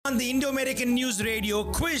the Indo-American News Radio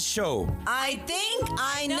quiz show. I think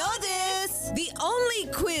I know this. The only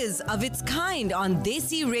quiz of its kind on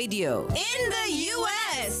Desi Radio in the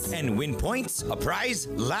US. And win points, a prize,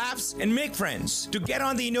 laughs, and make friends. To get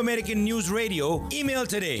on the Indo-American News Radio, email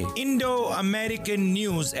today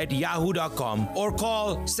indoamericannews@yahoo.com or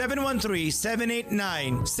call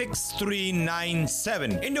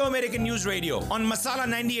 713-789-6397. Indo-American News Radio on Masala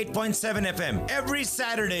 98.7 FM every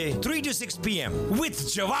Saturday 3 to 6 p.m. with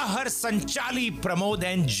Jawahar, Sanchali, Pramod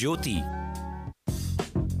and Jyoti.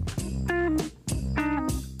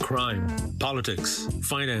 Crime, politics,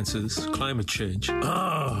 finances, climate change.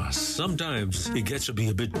 Sometimes it gets to be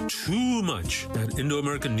a bit too much. At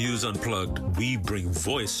Indo-American News Unplugged, we bring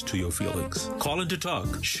voice to your feelings. Call in to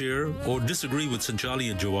talk, share, or disagree with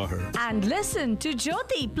Sanchali and Jawahar. And listen to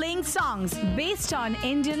Jyoti playing songs based on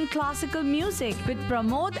Indian classical music with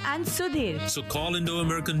Pramod and Sudhir. So call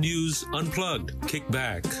Indo-American News Unplugged. Kick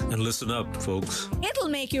back and listen up, folks. It'll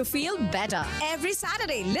make you feel better. Every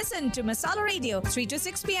Saturday, listen to Masala Radio, 3 to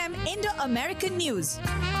 6 p.m. Indo-American News.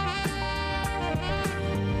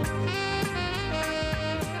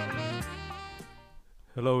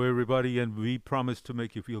 Hello, everybody, and we promise to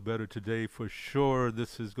make you feel better today for sure.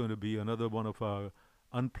 This is going to be another one of our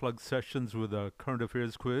unplugged sessions with our current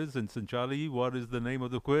affairs quiz. And Sanchali, what is the name of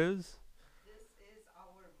the quiz? This is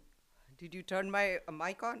our... Did you turn my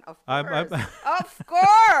mic on? Of I'm course. Of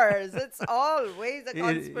course. It's always a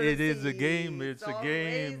conspiracy. It is a game. It's a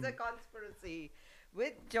game. Always a conspiracy.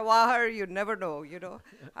 With Jawahar, you never know, you know.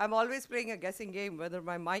 I'm always playing a guessing game whether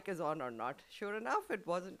my mic is on or not. Sure enough, it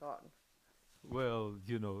wasn't on. Well,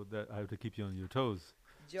 you know, that I have to keep you on your toes.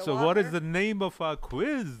 Jawahar, So what is the name of our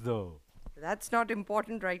quiz, though? That's not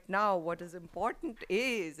important right now. What is important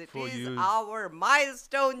is it For is you. our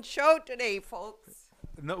milestone show today, folks.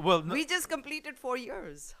 No, well, no, We just completed 4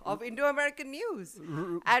 years of Indo-American News.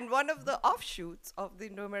 And one of the offshoots of the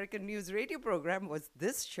Indo-American News radio program was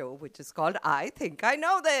this show, which is called I Think I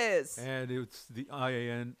Know This. and it's the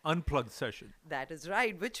IAN Unplugged session. That is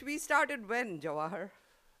right, which we started when, Jawahar?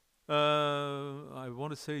 I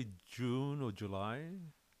want to say June or July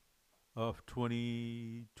of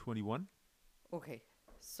 2021. Okay,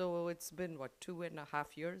 so it's been, what,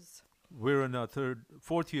 2.5 years? We're in our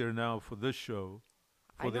fourth year now for this show.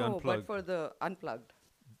 For I the know, Unplugged. but for the Unplugged.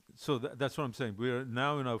 So that's what I'm saying. We are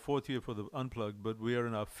now in our fourth year for the Unplugged, but we are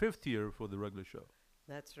in our fifth year for the regular show.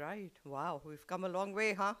 That's right. Wow, we've come a long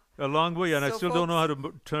way, huh? A long way, and I So still don't know how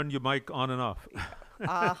to turn your mic on and off.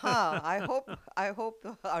 I hope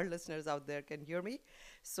our listeners out there can hear me.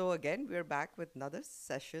 So again, we're back with another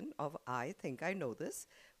session of I Think I Know This,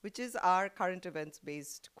 which is our current events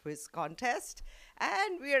based quiz contest.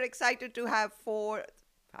 And we are excited to have four.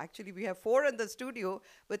 Actually, we have 4 in the studio,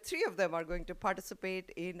 but 3 of them are going to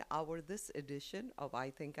participate in our this edition of I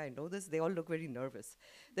Think I Know This. They all look very nervous.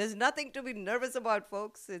 There's nothing to be nervous about,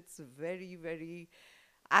 folks. It's very, very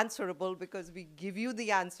answerable because we give you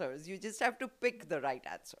the answers. You just have to pick the right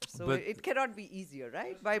answer. So But- it cannot be easier,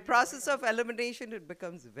 right? By process of elimination, it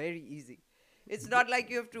becomes very easy. It's not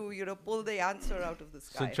like you have to, pull the answer out of the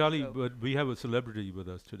sky. Sanchali, So- but we have a celebrity with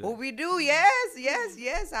us today. Oh, we do, yes,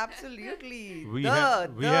 absolutely. We the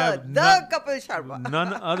have Kapil Sharma.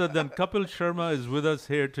 None other than Kapil Sharma is with us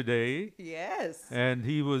here today. Yes. And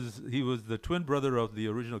he was the twin brother of the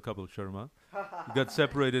original Kapil Sharma. He got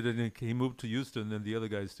separated and he moved to Houston, and the other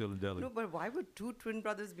guy is still in Delhi. No, but why would 2 twin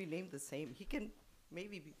brothers be named the same? He can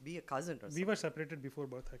maybe be a cousin or We something. were separated before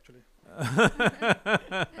birth, actually.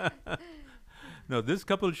 No, this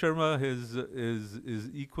Kapil Sharma is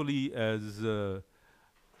equally as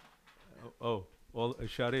all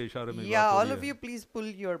ishare mein Yeah, baat ho all rahi of hai. you, please pull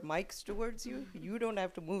your mics towards you. You don't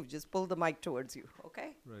have to move. Just pull the mic towards you, okay?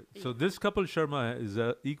 Right. So this Kapil Sharma is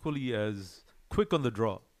equally as quick on the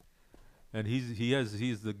draw, and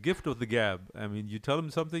he's the gift of the gab. I mean, you tell him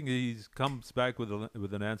something, he comes back with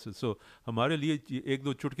an answer. So हमारे लिए एक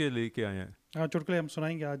दो चुटके लेके आए हैं. चुटकुले हम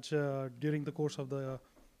सुनाएंगे आज during the course of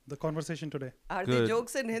the conversation today. Are Good. they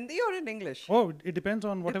jokes in Hindi or in English? Oh, it depends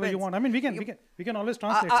on whatever you Depends. want. I mean, we can always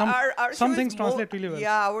translate. Our Some show things is translate really well.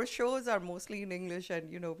 Yeah, our shows are mostly in English, and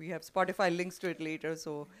we have Spotify links to it later.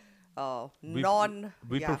 So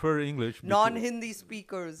We prefer English non-Hindi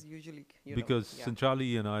speakers usually. because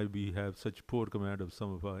Sanchali and we have such poor command of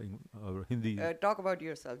some of our Hindi. Talk about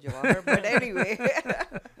yourself, Jawahar. But anyway,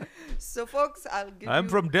 so folks, I'll give I'm you.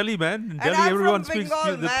 from Delhi, man. In And Delhi, I'm everyone from speaks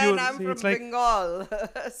Bengal, the man. pure. I'm See, from it's like- Bengal.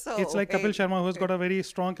 So It's like hey. Kapil Sharma, who's got a very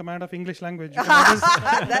strong command of English language. You can always-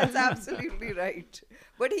 That's absolutely right.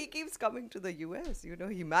 But he keeps coming to the US.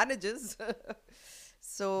 He manages.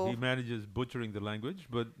 So he manages butchering the language,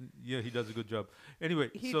 but yeah, he does a good job. Anyway,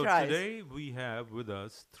 He so tries. today we have with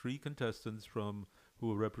us three contestants from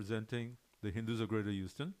who are representing the Hindus of Greater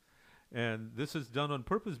Houston. And this is done on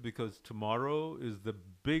purpose because tomorrow is the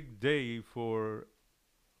big day for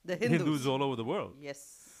the Hindus. Hindus. All over the world.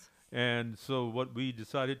 Yes. And so what we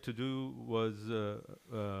decided to do was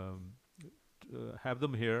have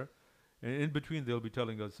them here. And in between, they'll be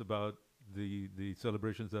telling us about the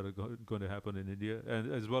celebrations that are going to happen in India,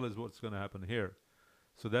 and as well as what's going to happen here.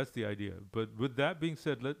 So that's the idea. But with that being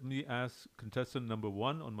said, let me ask contestant number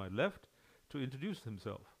 1 on my left to introduce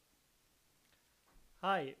himself.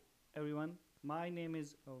 Hi, everyone. My name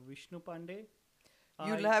is Vishnu Pandey.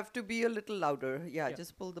 You'll have to be a little louder. Yeah, Yeah.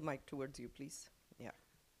 just pull the mic towards you, please. Yeah.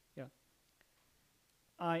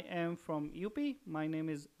 I am from UP. My name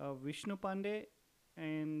is Vishnu Pandey,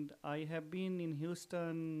 and I have been in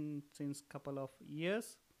Houston since couple of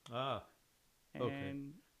years. Ah, okay.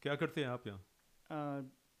 And क्या करते हैं आप यहाँ?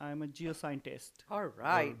 I'm a geoscientist. All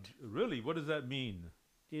right. Really? What does that mean?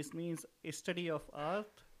 This means a study of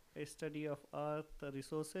Earth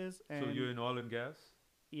resources. And So you're in oil and gas?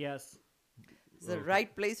 yes, It's the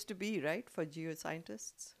right place to be, right, for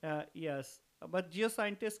geoscientists? yes. But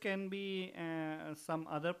geoscientists can be some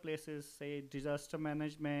other places, say disaster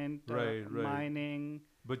management, Right. mining.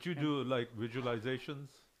 But you do like visualizations?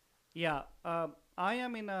 Yeah, I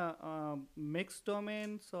am in a mixed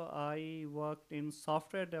domain, so I worked in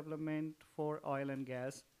software development for oil and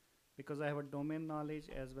gas because I have a domain knowledge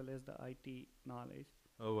as well as the IT knowledge.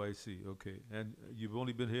 Oh, I see. Okay. And you've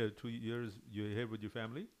only been here 2 years. You're here with your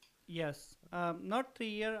family? Yes, not 3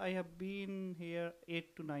 years. I have been here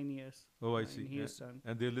 8 to 9 years. Oh, I in see. Houston.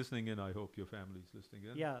 And they're listening in. I hope your family's listening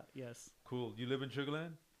in. Yeah, yes. Cool. You live in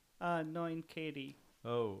Sugarland? No, in Katy.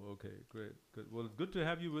 Oh, okay. Great. Good. Well, good to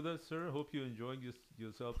have you with us, sir. Hope you're enjoying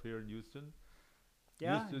yourself here in Houston.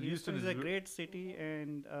 Yeah, Houston Houston is is a re- great city,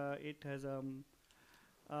 and it has a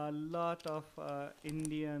lot of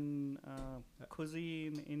Indian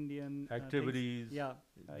cuisine, Indian things. Activities, Yeah,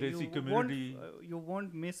 Desi you community. you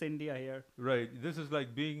won't miss India here. Right. This is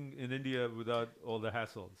like being in India without all the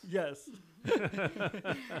hassles. Yes.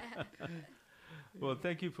 Well,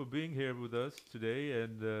 thank you for being here with us today,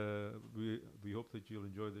 and we hope that you'll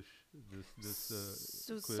enjoy this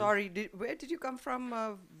So quiz. sorry, where did you come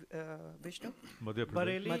from, Vishnu? Madhya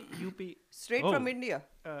Pradesh. Bareilly, UP. Straight Oh. from India?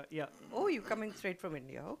 Yeah. Oh, you're coming straight from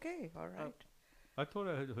India. Okay, all right. I thought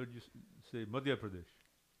I had heard you say Madhya Pradesh.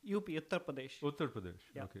 UP, Uttar Pradesh. Uttar Pradesh.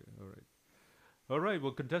 Yeah. Okay, all right. All right,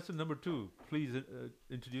 well, contestant number 2, please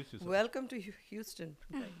introduce yourself. Welcome to Houston,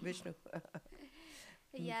 Vishnu.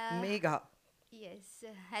 Yeah. Megha. Yes.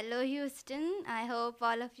 Hello, Houston. I hope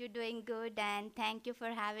all of you doing good and thank you for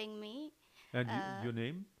having me. And your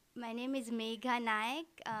name? My name is Megha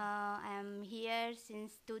Naik. I'm here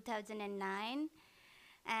since 2009.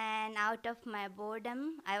 And out of my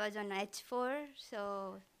boredom, I was on H4.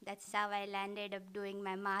 So that's how I landed up doing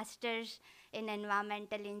my master's in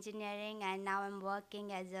environmental engineering. And now I'm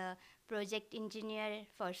working as a project engineer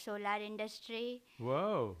for solar industry.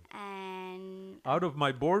 Wow. And Out of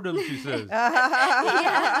my boredom, she says.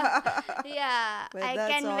 yeah, Well, I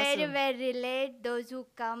that's can very awesome. well relate those who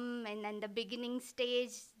come in the beginning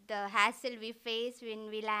stage, the hassle we face when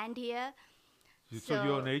we land here. So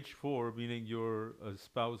you're an H4, meaning you're a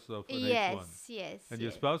spouse of an H1. Yes, yes. And your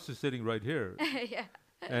yes. spouse is sitting right here. yeah,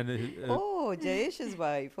 And Oh, Jayesh's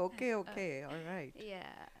wife. Okay, okay, all right. yeah.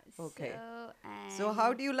 Okay. So, So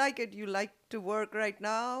how do you like it? You like to work right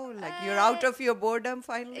now? Like you're out of your boredom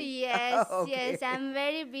finally? Yes, Okay. yes. I'm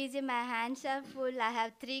very busy. My hands are full. I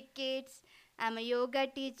have 3 kids. I'm a yoga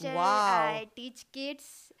teacher. Wow. I teach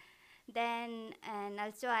kids. Then and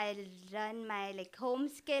also I run my home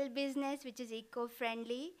scale business, which is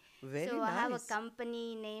eco-friendly. Very so I have a nice.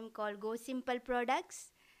 company name called Go Simple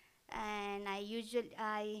Products, and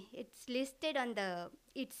it's listed on the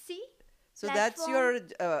Etsy. So that's your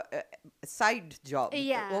side job?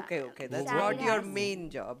 Yeah. Okay, okay. That's Side not your hustle. main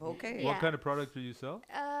job, okay? what Yeah. kind of product do you sell?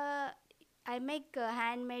 I make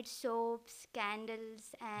handmade soaps,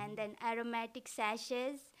 candles, and then aromatic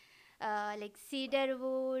sachets, like cedar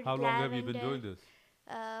wood. How long have you been lavender, doing this?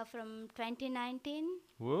 From 2019.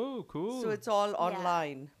 Whoa, cool. So it's all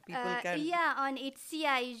online. People can... Yeah, on Etsy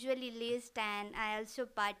I usually list, and I also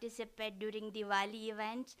participate during Diwali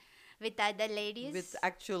events with other ladies. With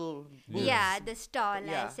actual... yeah, the stall.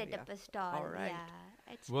 Yeah, I set up yeah. a stall. All right.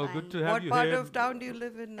 Yeah, it's Well, fun. good to have What you part here. of town do you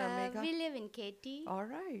live in, Megha? We live in Katy. All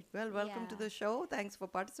right. Well, welcome to Yeah. the show. Thanks for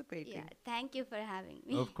participating. Yeah, thank you for having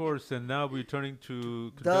me. Of course, and now we're turning to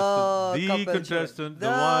The contestant, Kapil contestant, Sharma. the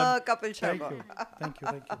one, Kapil Thank Sharma. you. Thank you.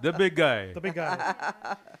 Thank you. the big guy. The big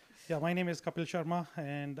guy. Yeah, my name is Kapil Sharma,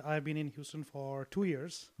 and I've been in Houston for 2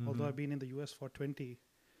 years, although I've been in the US for 20.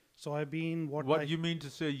 So I've been What you mean to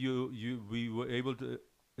say we were able to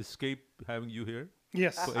escape having you here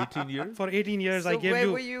Yes. for 18 years? For 18 years, I So gave where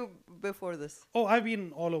you. were you before this? Oh, I've been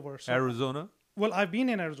all over. So Arizona? Well, I've been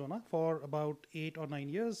in Arizona for about 8 or 9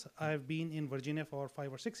 years. I've been in Virginia for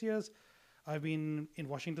 5 or 6 years. I've been in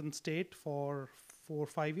Washington State for 4 or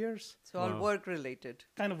 5 years. So all work related.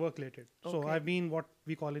 Kind of work related. So Okay. I've been what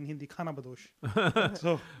we call in Hindi khana badosh.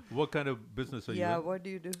 So What kind of business are you Yeah, in? what do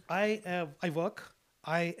you do? I work.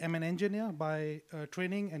 I am an engineer by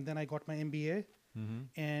training, and then I got my MBA.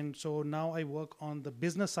 And so now I work on the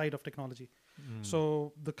business side of technology. So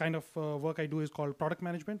the kind of work I do is called product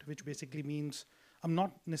management, which basically means I'm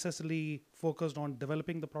not necessarily focused on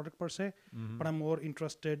developing the product per se, but I'm more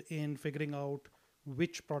interested in figuring out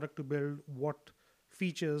which product to build, what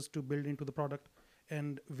features to build into the product,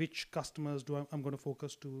 and which customers I'm going to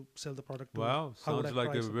focus to sell the product to. Wow, How would sounds I like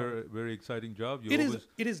a price the very, product. very exciting job. It is-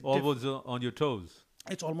 it is always on your toes.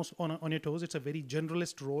 It's almost on your toes. It's a very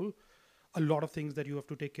generalist role. A lot of things that you have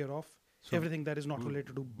to take care of. So Everything that is not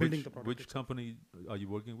related to building Which, the product. which itself. company are you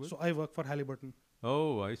working with? So I work for Halliburton.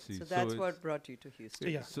 Oh, I see. So that's it's- what brought you to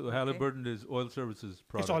Houston. Yeah. So Halliburton is oil services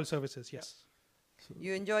product. It's all services, yes.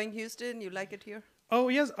 You enjoying Houston? You like it here? Oh,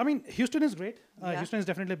 yes. I mean, Houston is great. Yeah. Houston is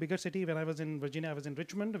definitely a bigger city. When I was in Virginia, I was in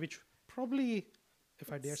Richmond, which probably,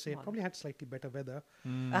 if I dare say, small. probably had slightly better weather.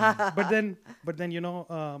 but then you know,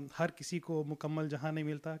 हर किसी को मुकम्मल जहाँ नहीं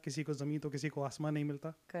मिलता, किसी को ज़मीन तो किसी को आसमान नहीं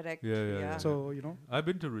मिलता. Correct. Yeah. So you know, I've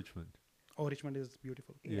been to Richmond. oh, Richmond is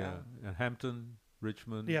beautiful. Yeah. And Hampton,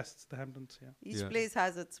 Richmond. Yes, the Hamptons. Yeah. Each Yeah. place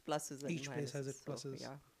has its pluses and Each place has minuses, its pluses.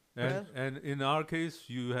 yeah. And in our case,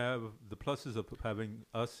 you have the pluses of having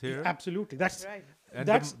us here. Absolutely. That's Right. And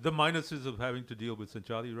that's the minuses of having to deal with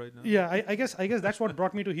Sanchali right now. yeah. I guess that's what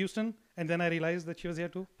brought me to Houston, and then I realized that she was here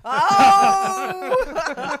too. Oh!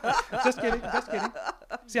 Just kidding.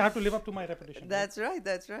 See, I have to live up to my reputation. That's right.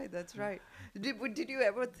 That's right. Did you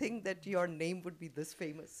ever think that your name would be this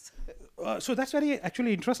famous? So that's very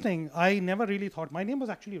actually interesting. I never really thought my name was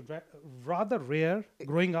actually rather rare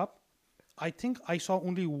growing up. I think I saw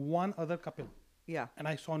only one other Kapil, Yeah. and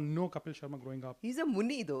I saw no Kapil Sharma growing up. He's a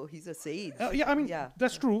muni though. He's a sage. Yeah, I mean Yeah.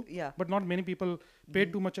 that's true. Yeah. But not many people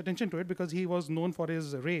paid too much attention to it because he was known for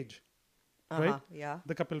his rage, right? Yeah.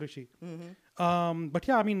 The Kapil Rishi. But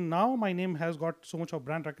yeah, I mean now my name has got so much of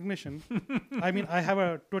brand recognition. I mean I have a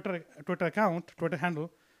Twitter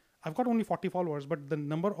handle. I've got only 40 followers, but the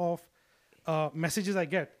number of messages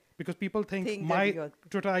I get because people think Think that my you're-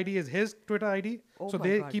 Twitter ID is his Twitter ID, Oh so my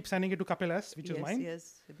they God. keep sending it to Kapil S, which is mine. Yes.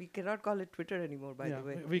 We cannot call it Twitter anymore, by the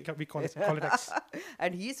way. we call it X.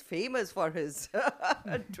 And he's famous for his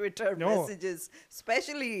Twitter No. messages,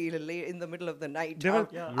 especially in the middle of the night There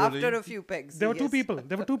were- after Really? a few pegs. There were two yes. people.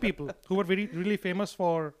 There were two people who were really famous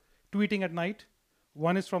for tweeting at night.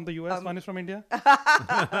 One is from the US, one is from India.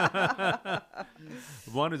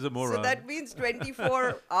 One is a moron. So that means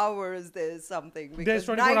 24 hours there's something. There's because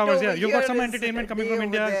 24 night hours, over yeah. You've got here some is entertainment coming day from over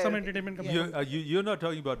India, there. some entertainment coming from You're not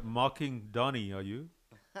talking about mocking Donnie, are you?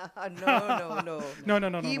 No.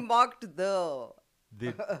 No. He mocked the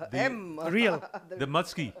The M. Real. the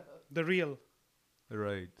Mutsky. The real.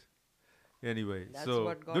 Right. Anyway, That's so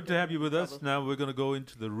what got good to him have you in with us. trouble. Now we're going to go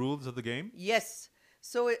into the rules of the game. Yes.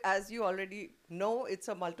 So as you already know, it's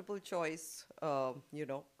a multiple choice,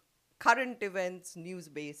 current events,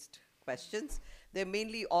 news-based questions. They're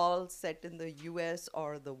mainly all set in the US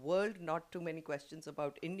or the world, not too many questions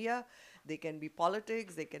about India. They can be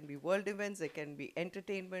politics, they can be world events, they can be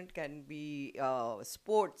entertainment, can be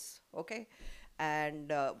sports, okay?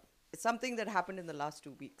 And something that happened in the last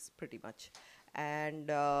 2 weeks, pretty much. And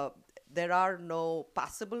there are no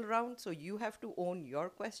passable rounds, so you have to own your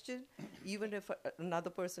question. Even if another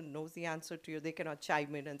person knows the answer to you, they cannot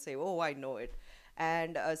chime in and say, oh, I know it.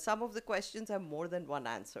 And some of the questions have more than one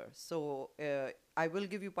answer. So I will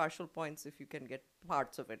give you partial points if you can get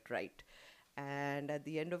parts of it right. And at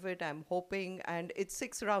the end of it, I'm hoping, and it's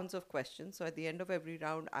 6 rounds of questions. So at the end of every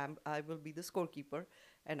round, I will be the scorekeeper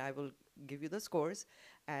and I will give you the scores.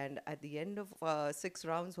 And at the end of 6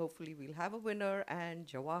 rounds, hopefully we'll have a winner and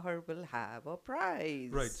Jawahar will have a prize.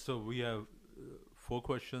 Right. So we have 4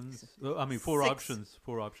 questions. I mean, 4 Six. options.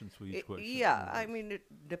 4 options for each question. Yeah, I mean, it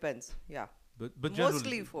depends. Yeah. But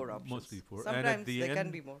Mostly 4 options. Mostly 4. Sometimes and at the there end,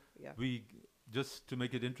 can be more. Yeah. we just to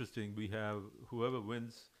make it interesting, we have whoever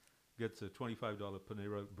wins gets a $25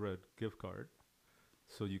 Panera Bread gift card.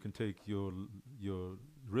 So you can take your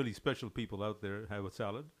really special people out there, have a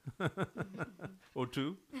salad or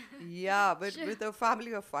 2. Yeah, but with a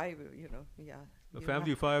family of 5, yeah. A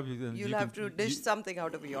family of 5. Then You'll have to dish something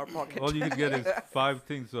out of your pocket. All you can get is 5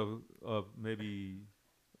 things of maybe.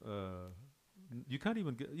 You can't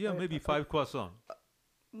even get. Yeah, maybe 5 croissants.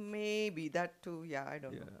 Maybe that too. Yeah, I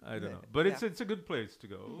don't know. I don't know. But it's a good place to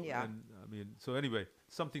go. Yeah. And I mean, so anyway,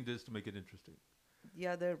 something just to make it interesting.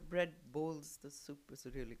 Yeah, their bread bowls, the soup is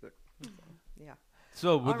really good. Yeah.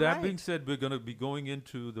 So with that being said, we're going to be going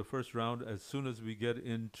into the first round as soon as we get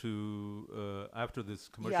into after this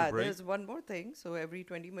commercial break. Yeah, there's one more thing. So every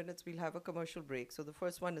 20 minutes we'll have a commercial break. So the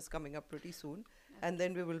first one is coming up pretty soon, and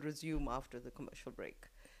then we will resume after the commercial break.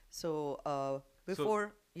 So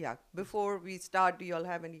before we start, do y'all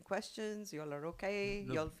have any questions? Y'all are okay?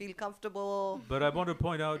 No. Y'all feel comfortable? But I want to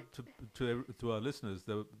point out to our listeners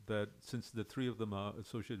that since the 3 of them are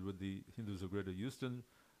associated with the Hindus of Greater Houston,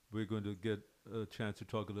 we're going to get a chance to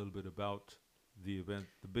talk a little bit about the event,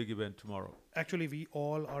 the big event tomorrow. Actually, we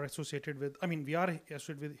all are associated with, we are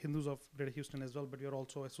associated with Hindus of Greater Houston as well, but we are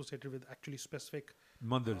also associated with actually specific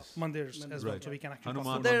mandirs as well. So we can actually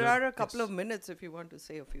So there are a couple of minutes if you want to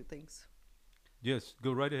say a few things. Yes,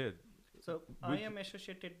 go right ahead. So I am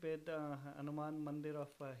associated with Hanuman Mandir of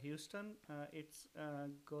Houston. It's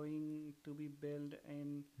going to be built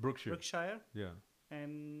in Brookshire. Yeah.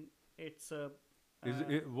 And it's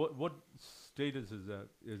what status is that?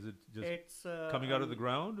 Is it just coming out of the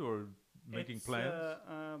ground or making plans?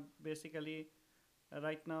 Basically,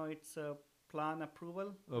 right now it's plan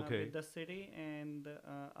approval with the city, and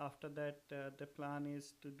after that the plan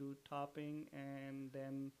is to do topping and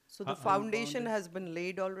then. So the foundation has been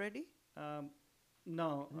laid already?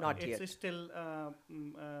 No, not yet. It's still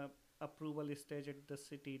approval stage at the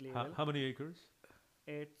city level. How many acres?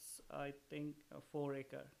 It's I think 4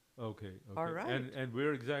 acre. Okay. All right. And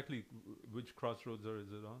where exactly? Which crossroads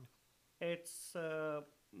is it on? It's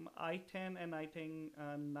I-10 and I think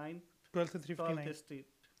 9th. 12th and 359. Street.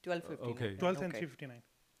 1259. Okay. 12th and 359.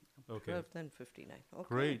 Okay. 12th and 59. Okay.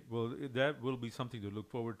 Great. Well, that will be something to look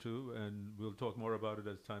forward to, and we'll talk more about it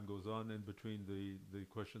as time goes on in between the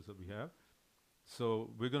questions that we have.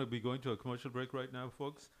 So we're going to be going to a commercial break right now,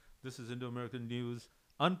 folks. This is Indo-American News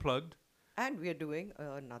Unplugged. And we are doing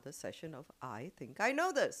another session of I Think I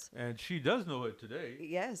Know This. And she does know it today.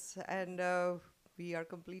 Yes, and we are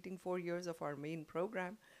completing 4 years of our main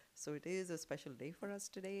program. So it is a special day for us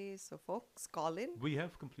today. So folks, call in. We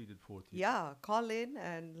have completed 4th year. Yeah, call in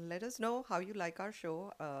and let us know how you like our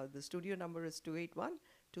show. The studio number is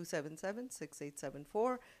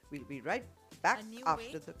 281-277-6874. We'll be right back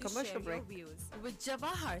after the commercial break. With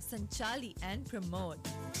Jawahar, Sanchali and Pramod.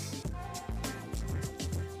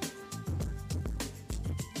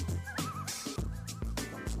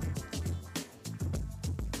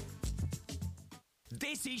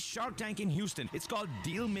 They see Shark Tank in Houston. It's called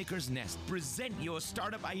Dealmaker's Nest. Present your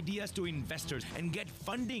startup ideas to investors and get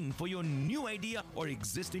funding for your new idea or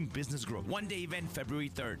existing business growth. One-day event February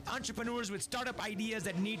 3rd. Entrepreneurs with startup ideas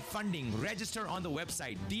that need funding. Register on the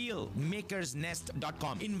website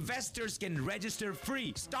dealmakersnest.com. Investors can register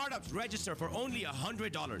free. Startups register for only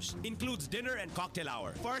 $100. Includes dinner and cocktail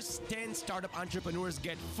hour. First 10 startup entrepreneurs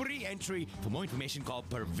get free entry. For more information, call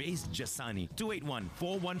Parvez Jasani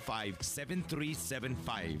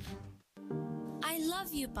 281-415-7375. I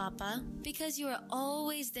love you, Papa, because you are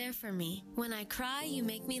always there for me. When I cry, you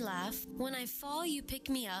make me laugh. When I fall, you pick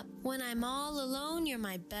me up. When I'm all alone, you're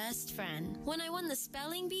my best friend. When I won the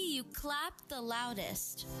spelling bee, you clapped the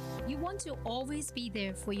loudest. You want to always be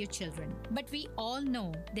there for your children, but we all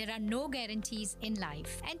know there are no guarantees in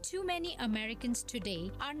life, and too many Americans today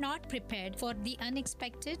are not prepared for the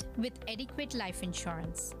unexpected with adequate life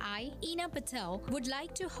insurance. I, Ina Patel, would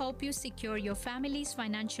like to help you secure your family's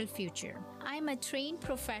financial future. I'm a trained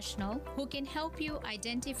professional who can help you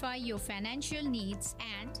identify your financial needs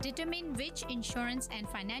and determine which insurance and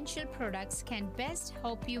financial products can best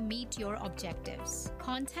help you meet your objectives.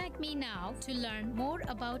 Contact me now to learn more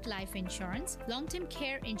about life insurance, long-term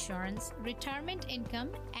care insurance, retirement income,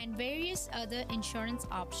 and various other insurance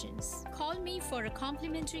options. Call me for a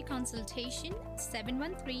complimentary consultation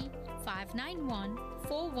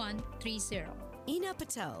 713-591-4130. Ina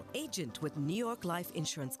Patel, agent with New York Life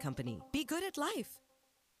Insurance Company. Be good at life.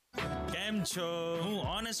 કેમ છો હું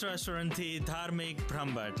honest રેસ્ટોરન્ટથી ધાર્મિક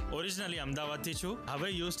Brahmbhatt originally અમદાવાદથી છું હવે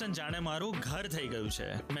Houston જાણે મારું ઘર થઈ ગયું છે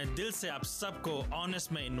मैं दिल से आप सबको ऑनेस्ट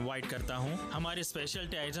में इनवाइट करता हूँ हमारी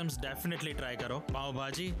स्पेशलिटी आइटम्स डेफिनेटली ट्राई करो पाव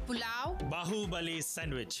भाजी पुलाव बाहुबली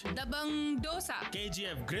सैंडविच दबंग डोसा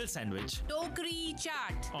KGF ग्रिल सैंडविच टोकरी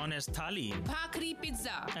चाट ऑनेस्ट थाली bhakri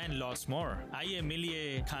pizza and lots more आइए मिलिए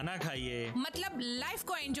खाना खाइए मतलब लाइफ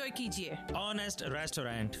को एंजॉय कीजिए honest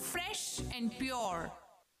restaurant fresh and pure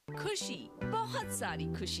खुशी, बहुत सारी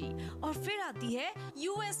खुशी। और फिर आती है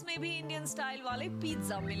यूएस में भी इंडियन स्टाइल वाले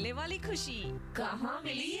पिज्जा मिलने वाली खुशी। कहाँ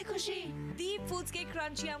मिली ये खुशी? दीप फूड्स के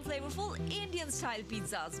crunchy and flavourful Indian style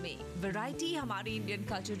pizzas में वैरायटी हमारे इंडियन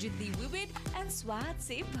कल्चर जितनी विविड एंड स्वाद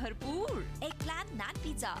से भरपूर। Eggplant naan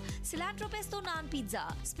pizza, cilantro pesto naan pizza,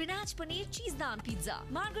 spinach paneer cheese naan pizza,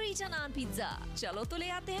 margherita naan pizza. चलो तो ले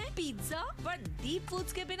आते हैं पिज्जा, पर दीप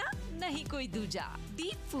फूड्स के बिना नहीं कोई दूजा।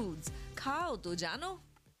 दीप फूड्स, खाओ तो जानो।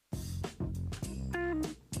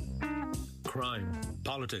 Crime,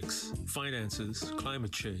 politics, finances,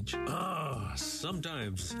 climate change.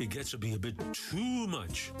 Sometimes it gets to be a bit too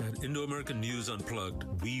much. At Indo-American News Unplugged,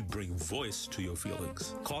 we bring voice to your feelings.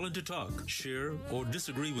 Call in to talk, share, or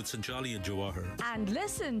disagree with Sanchali and Jawahar. And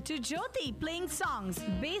listen to Jyoti playing songs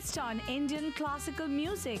based on Indian classical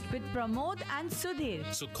music with Pramod and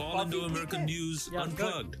Sudhir. So call Indo-American News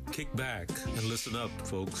Unplugged. Kick back and listen up,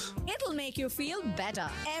 folks. It'll make you feel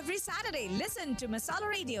better. Every Saturday, listen to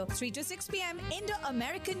Masala Radio, 3 to 6 p.m.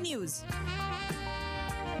 Indo-American News.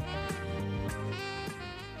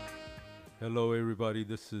 Hello, everybody.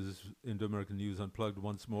 This is Indo-American News Unplugged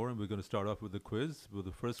once more, and we're going to start off with the quiz. Well,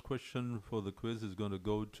 the first question for the quiz is going to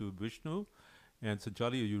go to Vishnu. And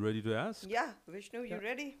Sanchali, are you ready to ask? Yeah, Vishnu, you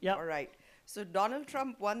ready? Yeah. All right. So Donald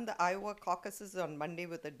Trump won the Iowa caucuses on Monday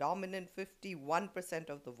with a dominant 51%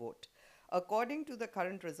 of the vote. According to the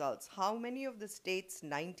current results, how many of the state's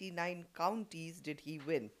 99 counties did he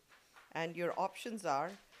win? And your options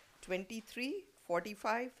are 23,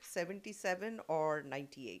 45, 77, or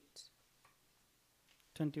 98.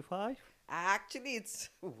 25. Actually, it's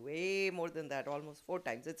way more than that, almost 4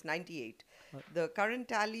 times. It's 98. The current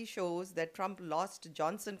tally shows that Trump lost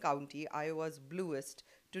Johnson County, Iowa's bluest,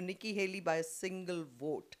 to Nikki Haley by a single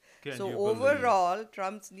vote. Can So you believe? overall,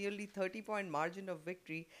 Trump's nearly 30-point margin of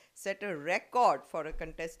victory set a record for a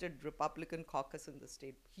contested Republican caucus in the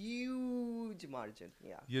state. Huge margin,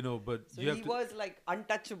 yeah. You know, but So you have he to, was like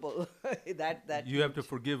untouchable. that you have to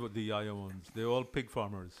forgive the Iowans. They're all pig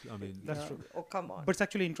farmers. I mean, That's true. Oh, come on. But it's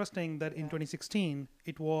actually interesting that in 2016,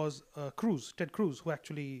 it was Ted Cruz, who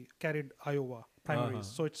actually carried Iowa primaries.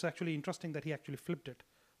 So it's actually interesting that he actually flipped it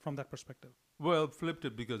from that perspective. well, flipped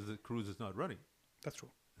it because the Cruz is not running. That's true.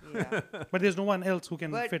 Yeah. But there's no one else who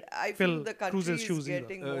can But I fill feel the country Cruz's is shoes either.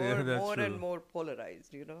 getting Yeah, more, that's more true. and more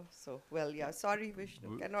polarized, you know. So, well, yeah, sorry,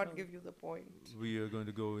 Vishnu, cannot give you the point. We are going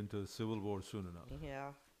to go into civil war soon enough. Yeah.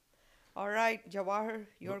 All right, Jawahar,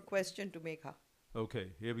 your question to Megha. Okay,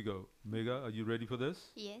 here we go. Megha, are you ready for this?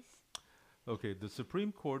 Yes. Okay, the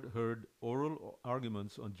Supreme Court heard oral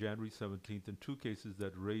arguments on January 17th in 2 cases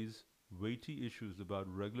that raise weighty issues about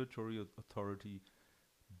regulatory authority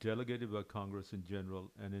delegated by Congress in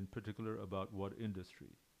general and in particular about what industry.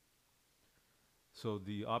 So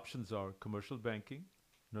the options are commercial banking,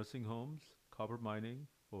 nursing homes, copper mining,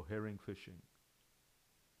 or herring fishing.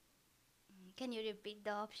 Can you repeat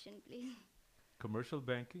the option, please? Commercial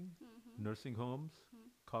banking, nursing homes,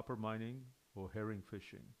 copper mining, or herring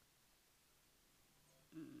fishing.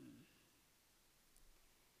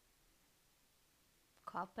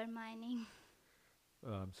 Copper mining.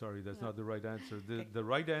 I'm sorry, that's not the right answer. The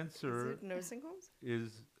right Is answer it nursing homes?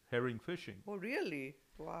 is herring fishing. Oh, really?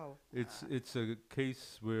 Wow. It's a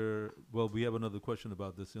case where, well, we have another question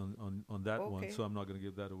about this on that one, Okay. so I'm not going to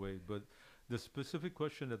give that away. But the specific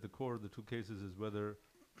question at the core of the 2 cases is whether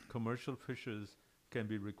commercial fishers can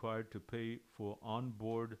be required to pay for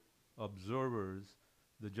onboard observers.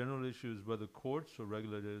 The general issue is whether courts or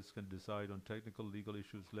regulators can decide on technical legal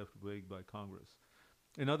issues left vague by Congress.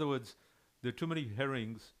 In other words, there are too many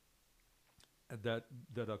herrings that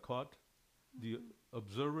are caught. The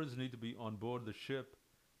observers need to be on board the ship,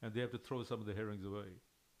 and they have to throw some of the herrings away.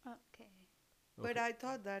 Okay. But I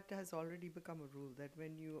thought that has already become a rule that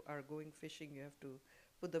when you are going fishing, you have to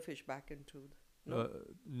put the fish back into the.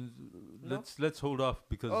 No? Let's hold off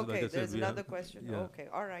because, Okay, like I said, there's we another have, question. yeah. Okay,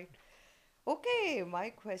 all right. Okay, my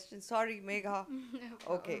question. Sorry, Megha.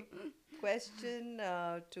 Okay, question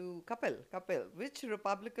to Kapil. Kapil, which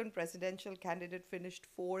Republican presidential candidate finished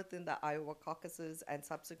 4th in the Iowa caucuses and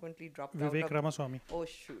subsequently dropped Vivek out? Ramaswamy. Oh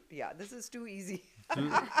shoot! Yeah, this is too easy.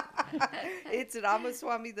 It's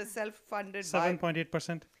Ramaswamy, the self-funded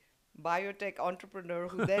 7.8%. biotech entrepreneur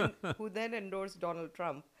who then endorsed Donald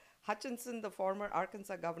Trump. Hutchinson, the former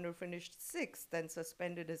Arkansas governor, finished 6th and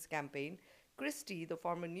suspended his campaign. Christie, the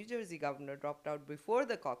former New Jersey governor, dropped out before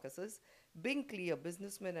the caucuses. Binkley, a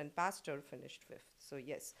businessman and pastor, finished 5th. So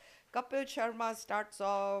yes, Kapil Sharma starts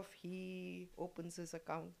off. He opens his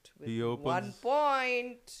account with 1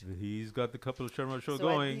 point. He's got the Kapil Sharma show So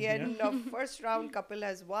going. at the end of first round, Kapil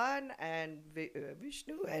has 1 and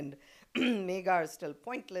Vishnu and Megha are still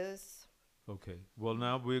pointless. Okay. Well,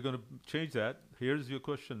 now we're going to change that. Here's your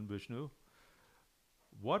question, Vishnu.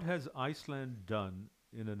 What has Iceland done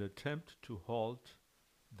in an attempt to halt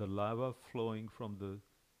the lava flowing from the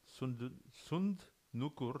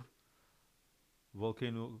Sundnukur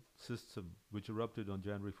volcano system, which erupted on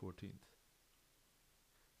January 14th?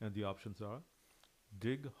 And the options are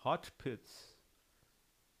dig hot pits,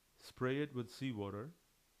 spray it with seawater,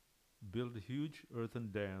 build huge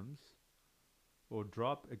earthen dams, or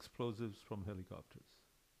drop explosives from helicopters.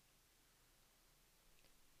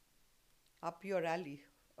 Up your alley,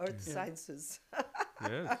 Earth Sciences.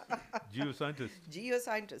 Yes, geoscientist.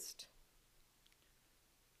 Geoscientist.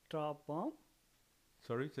 Drop bomb?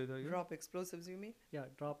 Sorry, say that again? Drop explosives, you mean? Yeah,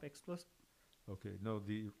 drop explosive. Okay, no,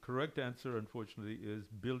 the correct answer, unfortunately, is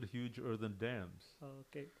build huge earthen dams.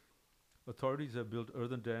 Okay. Authorities have built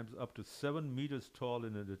earthen dams up to 7 meters tall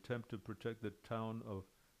in an attempt to protect the town of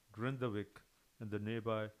Grindavik and the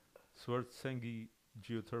nearby Svartsengi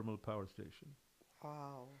geothermal power station.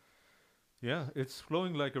 Wow. Yeah, it's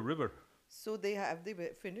flowing like a river. So have they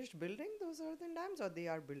finished building those earthen dams, or they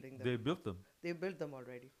are building them? They built them. They built them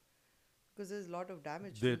already. Because there's a lot of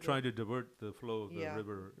damage. They're trying to divert the flow of the yeah,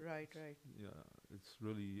 river. Right. Yeah, it's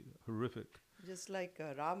really horrific. Just like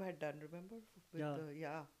Ram had done, remember?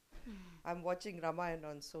 Yeah. I'm watching Ramayana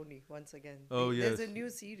on Sony once again. Oh, yes. There's a new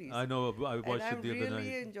series. I know, I watched and it the other night. I'm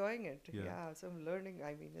really enjoying it. Yeah. So I'm learning.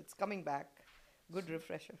 I mean, it's coming back. Good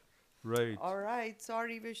refresher. Right. All right.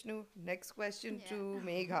 Sorry, Vishnu. Next question to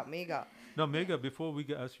Megha. Megha. Now, Megha, before we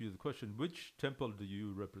ask you the question, which temple do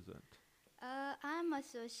you represent? I'm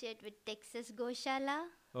associated with Texas Goshala.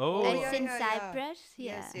 Oh, it's in Cyprus.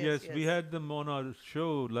 Yeah. Yes, we had them on our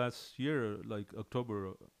show last year, like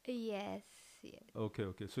October. Yes.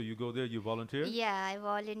 Okay. So you go there, you volunteer? Yeah, I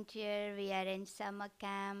volunteer. We arrange summer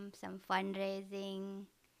camp, some fundraising.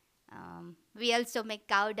 We also make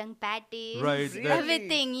cow dung patties. Right. Really?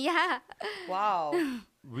 Everything, yeah. Wow.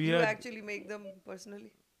 You actually make them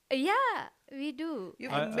personally? Yeah, we do. You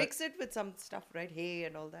mix it with some stuff, right? Hay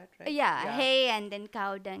and all that, right? Yeah, hay and then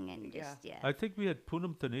cow dung and just, I think we had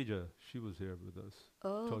Poonam Taneja. She was here with us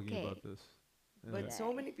talking about this. But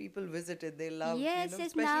so many people visited. They love, yes,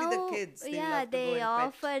 especially now, the kids. They love to go they and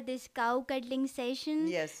offer this cow cuddling session.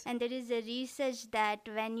 Yes. And there is a research that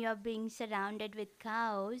when you're being surrounded with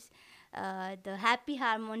cows, the happy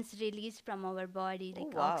hormones released from our body,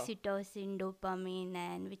 like oxytocin, dopamine,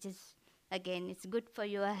 and which is, again, it's good for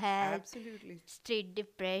your health. Absolutely. Street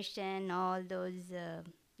depression, all those,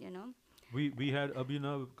 We had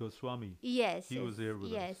Abhinav Goswami. Yes. He was here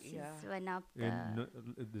with us. Yes, one of the...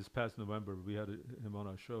 This past November, we had him on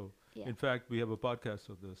our show. Yeah. In fact, we have a podcast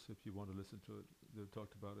of this if you want to listen to it. They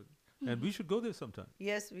talked about it. And we should go there sometime.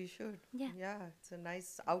 Yes, we should. Yeah. Yeah, it's a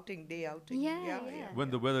nice day outing. Yeah. When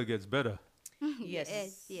the weather gets better. Yes.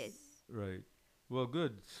 Right. Well,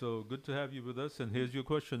 good. So good to have you with us. And here's your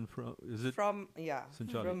question from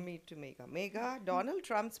Sanchali? From me to Megha. Megha, Donald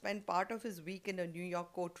Trump spent part of his week in a New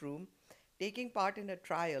York courtroom taking part in a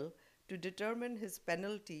trial to determine his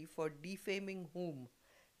penalty for defaming whom?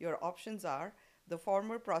 Your options are the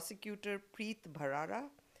former prosecutor Preet Bharara,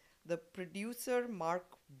 the producer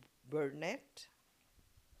Mark Burnett,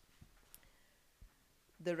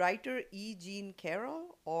 the writer E. Jean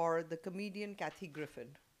Carroll, or the comedian Kathy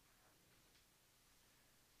Griffin.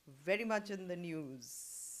 Very much in the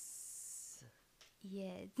news.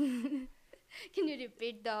 Yes. Can you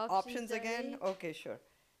repeat the options again? Okay, sure.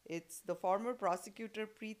 It's the former prosecutor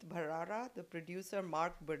Preet Bharara, the producer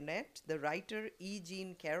Mark Burnett, the writer E.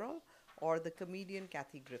 Jean Carroll, or the comedian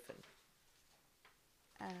Kathy Griffin.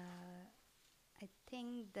 I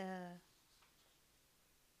think the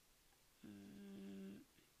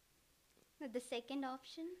second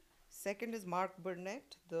option. Second is Mark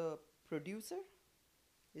Burnett, the producer.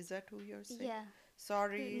 Is that who you're saying? Yeah.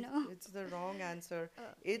 Sorry, No. it's the wrong answer.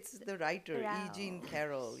 It's the writer, E. Jean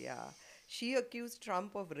Carroll, She accused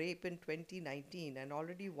Trump of rape in 2019 and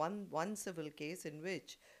already won one civil case in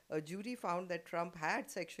which a jury found that Trump had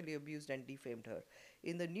sexually abused and defamed her.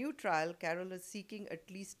 In the new trial, Carroll is seeking at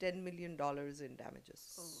least $10 million in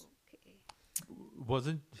damages. Okay.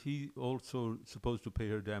 Wasn't he also supposed to pay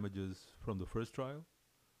her damages from the first trial?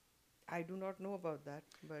 I do not know about that.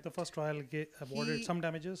 But the first trial awarded some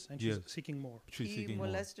damages, and she's seeking more. He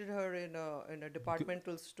molested her in a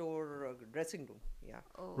departmental store dressing room. Yeah.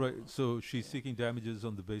 Oh. Right. So she's seeking damages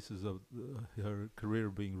on the basis of her career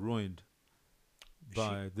being ruined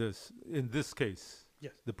by this. In this case.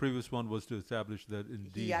 Yes. The previous one was to establish that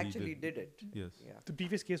indeed he actually did it. Yes. Yeah. The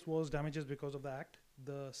previous case was damages because of the act.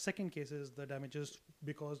 The second case is the damages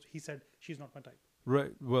because he said she's not my type.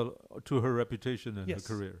 Right. Well, to her reputation and yes.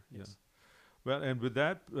 her career. Yes. Well, and with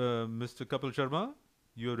that, Mr. Kapil Sharma,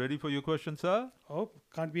 you're ready for your question, sir? Oh,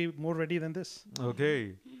 can't be more ready than this.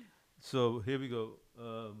 Okay. So here we go.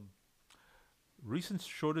 Recent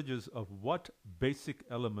shortages of what basic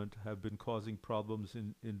element have been causing problems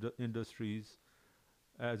in industries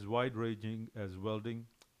as wide-ranging as welding,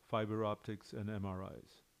 fiber optics, and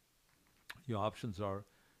MRIs? Your options are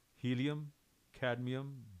helium,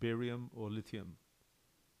 cadmium, barium, or lithium.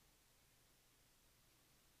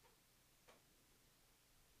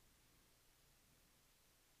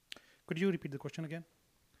 Could you repeat the question again?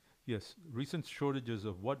 Yes, recent shortages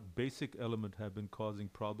of what basic element have been causing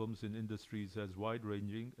problems in industries as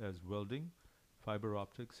wide-ranging as welding, fiber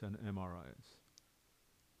optics, and MRIs?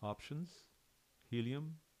 Options: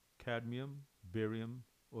 helium, cadmium, barium,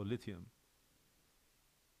 or lithium.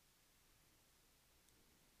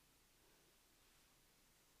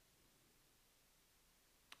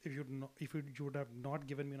 If you would have not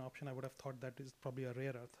given me an option, I would have thought that is probably a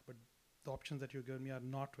rare earth. But the options that you've given me are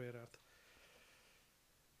not rare earth.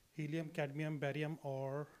 Helium, cadmium, barium,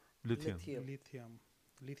 or Lithium. Lithium.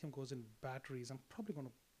 Lithium goes in batteries. I'm probably going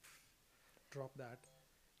to drop that.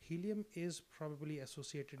 Helium is probably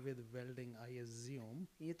associated with welding, I assume.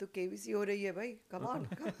 ये तो KVC हो रही है भाई. Come on.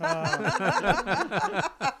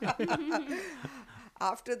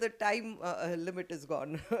 After the time limit is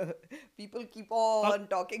gone, people keep on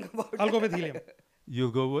talking about. I'll go with helium.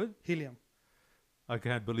 You go with? Helium. I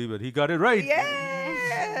can't believe it. He got it right.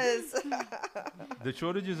 Yes. The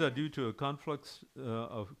shortages are due to a conflux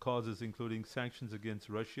of causes, including sanctions against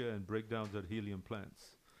Russia and breakdowns at helium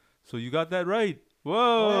plants. So you got that right.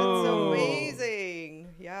 Whoa! That's amazing.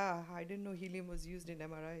 Yeah, I didn't know helium was used in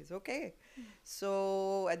MRIs. Okay.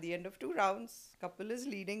 So at the end of 2 rounds, Kapil is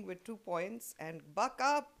leading with 2 points. And buck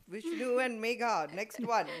up, Vishnu and Megha. Next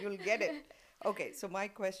one, you'll get it. Okay, so my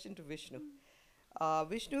question to Vishnu.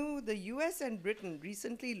 Vishnu, the US and Britain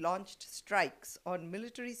recently launched strikes on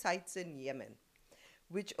military sites in Yemen,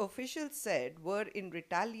 which officials said were in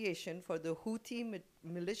retaliation for the Houthi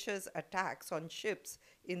militia's attacks on ships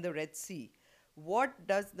in the Red Sea. What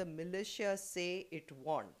does the militia say it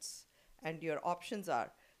wants? And your options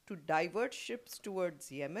are to divert ships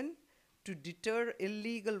towards Yemen, to deter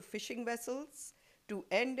illegal fishing vessels, to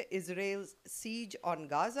end Israel's siege on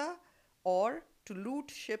Gaza, or to loot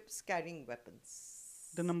ships carrying weapons.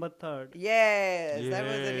 The number 3rd. Yes, that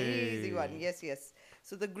was an easy one. Yes, yes.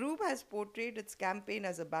 So the group has portrayed its campaign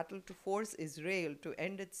as a battle to force Israel to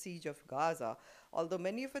end its siege of Gaza, although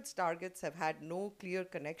many of its targets have had no clear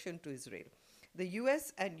connection to Israel. The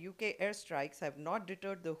US and UK airstrikes have not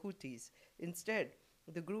deterred the Houthis. Instead,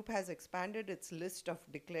 the group has expanded its list of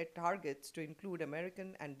declared targets to include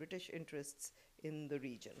American and British interests in the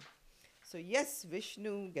region. So yes,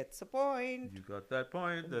 Vishnu gets a point. You got that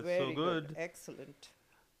point. That's Very so good. Excellent.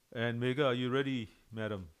 And Megha, are you ready,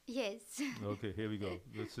 madam? Yes. Okay, here we go.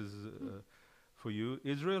 This is for you.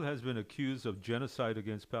 Israel has been accused of genocide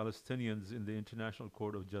against Palestinians in the International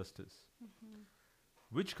Court of Justice.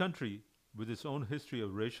 Which country, with its own history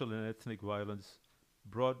of racial and ethnic violence,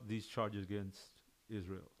 brought these charges against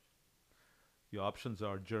Israel? Your options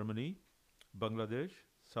are Germany, Bangladesh,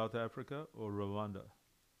 South Africa, or Rwanda.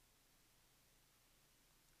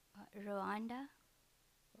 Rwanda?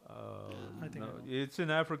 I think No, I know. it's in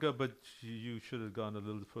Africa, but you should have gone a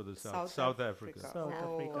little further south. South Africa. South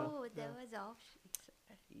Africa. Oh, there was options.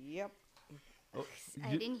 Yep. Oh,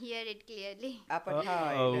 I didn't hear it clearly.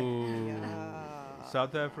 Apartheid. Oh. Yeah.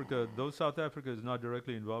 South Africa, though South Africa is not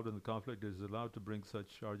directly involved in the conflict, is allowed to bring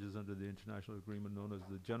such charges under the international agreement known as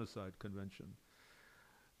the Genocide Convention.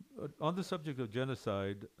 On the subject of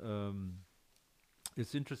genocide,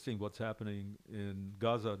 it's interesting what's happening in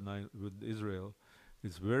Gaza with Israel.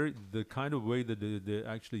 It's the kind of way that they're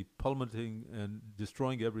actually plummeting and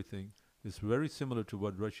destroying everything is very similar to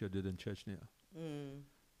what Russia did in Chechnya.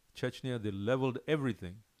 Chechnya, they leveled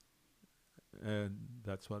everything. And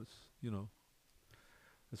that's what's,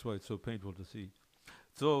 that's why it's so painful to see.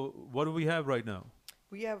 So what do we have right now?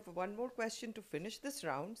 We have one more question to finish this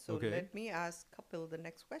round. So Okay. let me ask Kapil the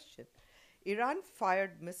next question. Iran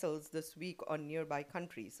fired missiles this week on nearby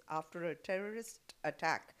countries after a terrorist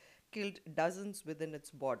attack killed dozens within its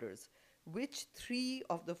borders. Which 3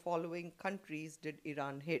 of the following countries did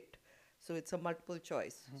Iran hit? So it's a multiple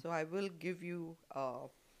choice. So I will give you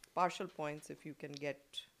partial points if you can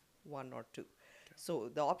get 1 or 2. So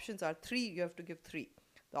the options are 3. You have to give 3.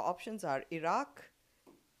 The options are Iraq,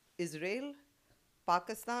 Israel,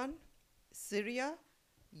 Pakistan, Syria,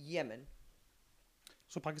 Yemen.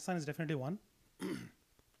 So Pakistan is definitely one.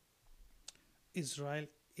 Israel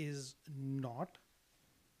is not.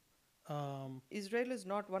 Israel is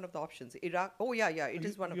not one of the options. Iraq. Oh yeah, it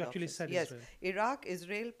is one of the options. You actually said yes. Israel. Iraq,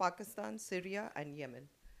 Israel, Pakistan, Syria, and Yemen.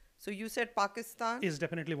 So you said Pakistan is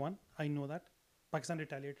definitely one. I know that. Pakistan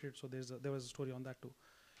retaliated, so there was a story on that too.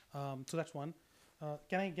 So that's one.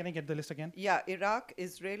 Can I get the list again? Yeah, Iraq,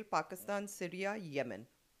 Israel, Pakistan, Syria, Yemen.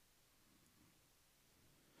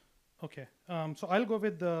 Okay. So I'll go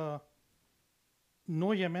with the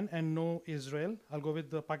no Yemen and no Israel. I'll go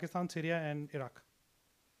with the Pakistan, Syria, and Iraq.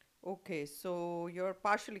 Okay, so you're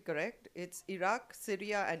partially correct. It's Iraq,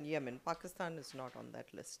 Syria, and Yemen. Pakistan is not on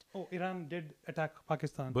that list. Oh, Iran did attack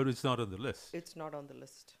Pakistan. But it's not on the list. It's not on the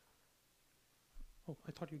list. Oh,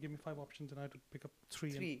 I thought you gave me 5 options and I had to pick up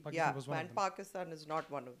 3. Three, And Pakistan was one of and them. Pakistan is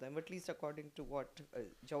not one of them, at least according to what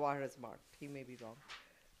Jawahar has marked. He may be wrong.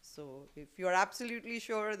 So if you're absolutely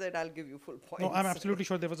sure, then I'll give you full points. No, I'm absolutely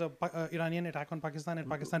sure there was a Iranian attack on Pakistan and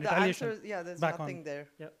Pakistan The retaliation. answer is, there's back nothing on. there.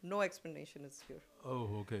 Yep. No explanation is here.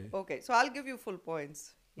 Oh, okay. Okay, so I'll give you full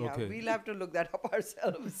points. Yeah, Okay. we'll have to look that up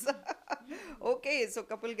ourselves. Okay, so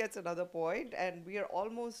Kapil gets another point, and we are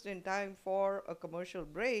almost in time for a commercial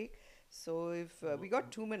break. So if we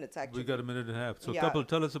got 2 minutes actually. We got a minute and a half. So, Yeah. Kapil,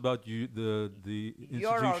 tell us about the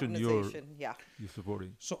Your institution organization, you're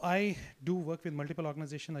supporting. So I do work with multiple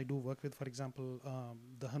organizations. I do work with, for example,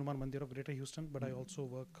 the Hanuman Mandir of Greater Houston, but I also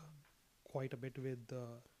work quite a bit with the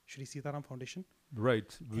Shri Sitaram Foundation.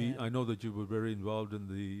 Right. I know that you were very involved in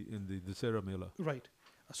the Dussehra Mela. Right.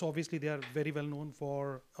 So obviously they are very well known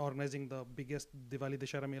for organizing the biggest Diwali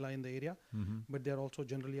Dussehra Mela in the area, but they are also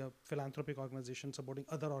generally a philanthropic organization supporting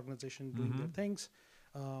other organizations doing their things,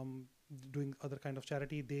 doing other kind of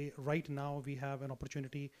charity. Right now we have an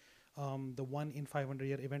opportunity, the 1 in 500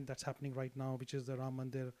 year event that's happening right now, which is the Ram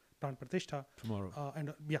Mandir Pran Pratishtha. Tomorrow.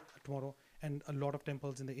 Tomorrow. And a lot of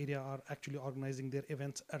temples in the area are actually organizing their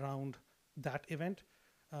events around that event.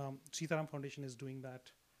 Sitaram Foundation is doing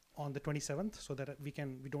that on the 27th, so that we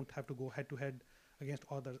don't have to go head to head against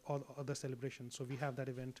all other celebrations. So we have that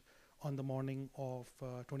event on the morning of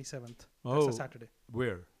 27th. That's a Saturday.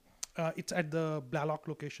 Where? It's at the Blalock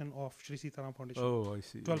location of Shri Sitaram Foundation. Oh, I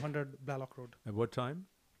see. 1200 Blalock Road. At what time?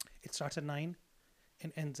 It starts at 9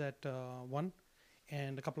 and ends at 1.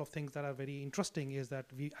 And a couple of things that are very interesting is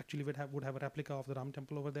that we actually would have a replica of the Ram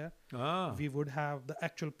temple over there. We would have the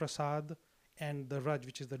actual prasad and the Raj,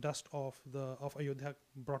 which is the dust of Ayodhya,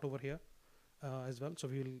 brought over here as well. So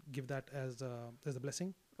we will give that as a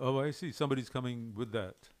blessing. Oh, I see. Somebody's coming with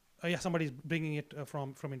that. Somebody's bringing it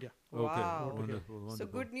from India. Okay. Wow. Wonderful. So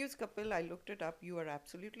good news, Kapil. I looked it up. You are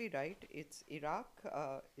absolutely right. It's Iraq,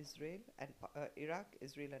 Israel,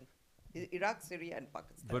 Syria, and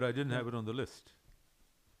Pakistan. But I didn't have it on the list.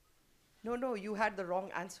 No, you had the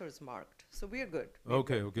wrong answers marked. So we're good.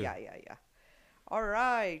 Okay. Yeah. All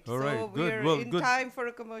right. All so right, we're good. in time for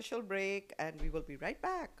a commercial break, and we will be right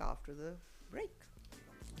back after the break.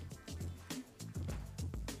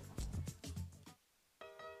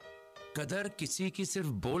 कदर किसी की सिर्फ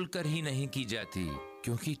बोलकर ही नहीं की जाती,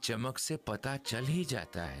 क्योंकि चमक से पता चल ही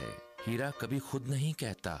जाता है. हीरा कभी खुद नहीं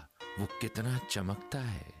कहता वो कितना चमकता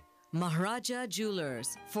है. Maharaja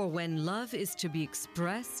Jewelers, for when love is to be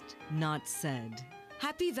expressed, not said.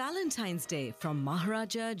 Happy Valentine's Day from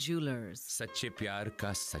Maharaja Jewelers. सच्चे प्यार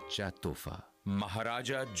का सच्चा तोहफा.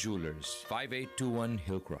 Maharaja Jewelers, 5821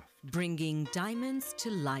 Hillcroft. Bringing diamonds to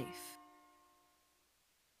life.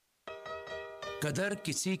 कदर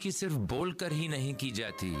किसी की सिर्फ बोलकर ही नहीं की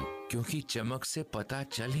जाती, क्योंकि चमक से पता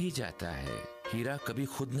चल ही जाता है. हीरा कभी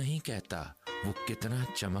खुद नहीं कहता वो कितना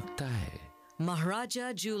चमकता है.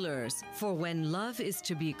 Maharaja Jewelers, for when love is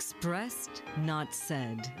to be expressed, not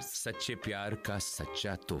said. सच्चे प्यार का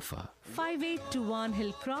सच्चा तोहफा. 5821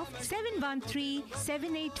 Hillcroft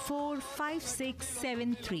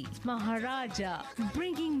 713-784-5673. Maharaja,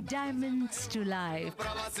 bringing diamonds to life.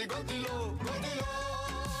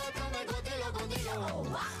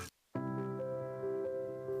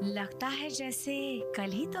 लगता है जैसे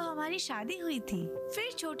कल ही तो हमारी शादी हुई थी,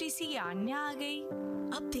 फिर छोटी सी यान्या आ गई.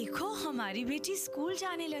 अब देखो हमारी बेटी स्कूल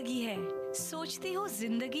जाने लगी है. सोचती हूँ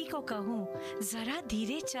जिंदगी को कहूँ जरा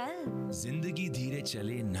धीरे चल. जिंदगी धीरे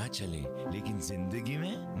चले ना चले, लेकिन जिंदगी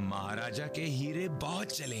में महाराजा के हीरे बहुत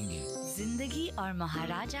चलेंगे. जिंदगी और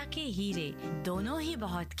महाराजा के हीरे दोनों ही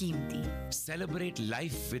बहुत कीमती. Celebrate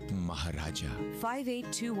life with Maharaja.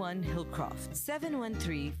 5821 Hillcroft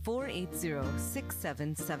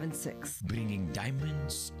 713-480-6776. Bringing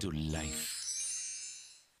diamonds to life.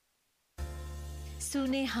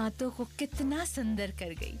 सूने हाथों को कितना सुंदर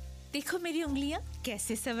कर गई. देखो मेरी उंगलियां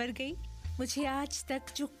कैसे संवर गई. मुझे आज तक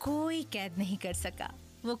जो कोई कैद नहीं कर सका.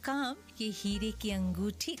 वो काम ये हीरे की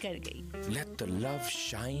अंगूठी कर गई। Let the love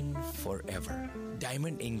shine forever.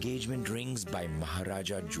 Diamond engagement rings by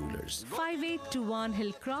Maharaja Jewelers. 5821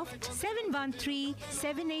 Hillcroft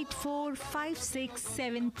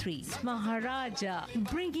 713-784-5673. Maharaja,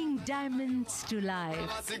 bringing diamonds to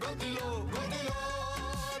life.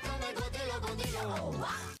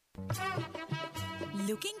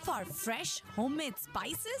 Looking for fresh homemade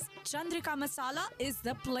spices? Chandrika Masala is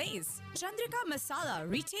the place. Chandrika Masala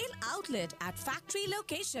retail outlet at factory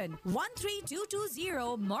location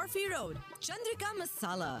 13220 Murphy Road. Chandrika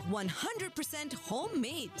Masala, 100%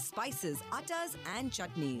 homemade spices, attas and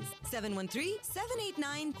chutneys.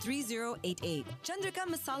 713-789-3088.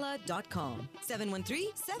 ChandrikaMasala.com.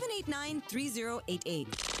 713-789-3088.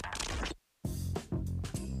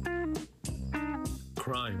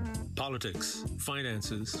 Crime, politics,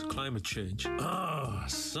 finances, climate change.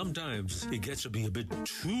 Sometimes it gets to be a bit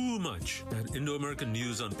too much. At Indo-American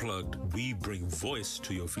News Unplugged, we bring voice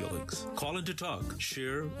to your feelings. Call in to talk,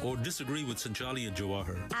 share, or disagree with Sanchali and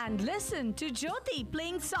Jawahar. And listen to Jyoti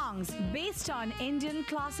playing songs based on Indian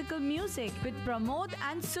classical music with Pramod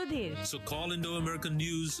and Sudhir. So call Indo-American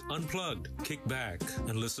News Unplugged. Kick back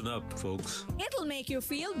and listen up, folks. It'll make you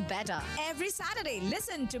feel better. Every Saturday,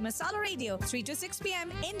 listen to Masala Radio 3 to 6 p.m.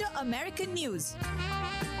 Indo-American News.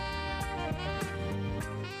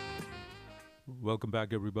 Welcome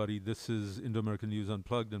back, everybody. This is Indo-American News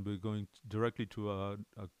Unplugged, and we're going directly to a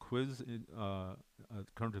quiz, a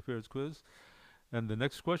current affairs quiz. And the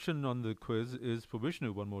next question on the quiz is for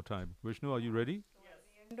Vishnu one more time. Vishnu, are you ready? Yes. At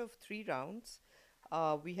the end of 3 rounds,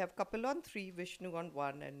 we have Kapil on 3, Vishnu on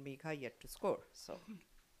 1, and Megha yet to score. So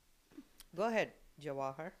go ahead,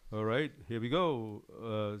 Jawahar. All right, here we go.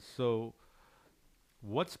 So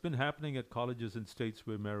what's been happening at colleges in states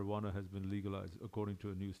where marijuana has been legalized, according to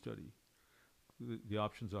a new study? The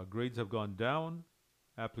options are: grades have gone down,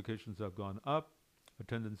 applications have gone up,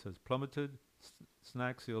 attendance has plummeted,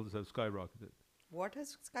 snack sales have skyrocketed. What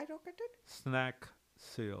has skyrocketed? Snack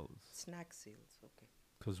sales. Snack sales, okay.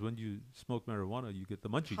 Because when you smoke marijuana, you get the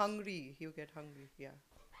munchies. Hungry, you get hungry, yeah.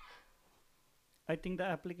 I think the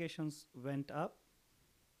applications went up.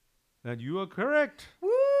 And you are correct. Woo!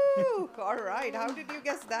 All right. How did you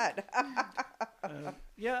guess that?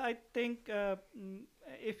 Yeah, I think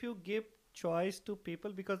if you give choice to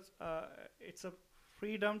people, because it's a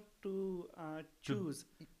freedom to choose,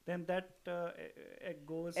 then that it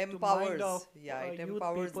goes empowers, to mind of it youth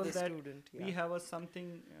empowers people the that student. Yeah. we have a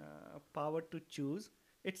something power to choose.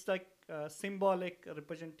 It's like a symbolic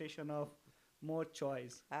representation of more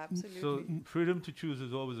choice. Absolutely. So freedom to choose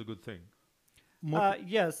is always a good thing.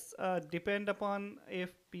 Yes, depend upon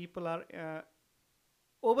if people are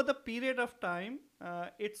over the period of time.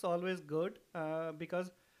 It's always good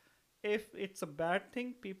because if it's a bad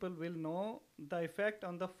thing, people will know the effect.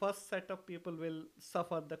 On the first set of people will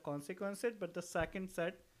suffer the consequences, but the second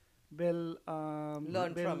set will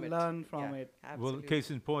learn from it. it. Well, case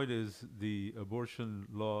in point is the abortion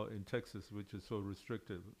law in Texas, which is so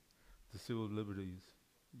restrictive, the civil liberties.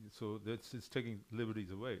 So it's taking liberties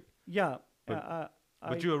away. Yeah.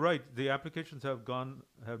 But you're right. The applications have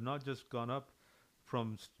not just gone up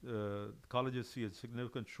from colleges see a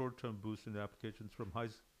significant short-term boost in the applications from high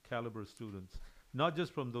caliber students, not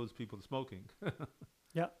just from those people smoking.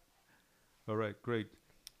 Yeah. All right, great.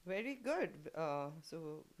 Very good.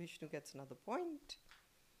 So Vishnu gets another point.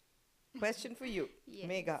 Question for you, Yes.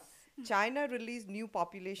 Megha. China released new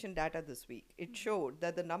population data this week. It showed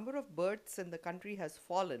that the number of births in the country has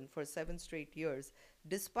fallen for 7 straight years,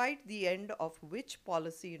 despite the end of which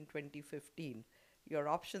policy in 2015? Your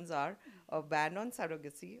options are a ban on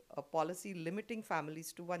surrogacy, a policy limiting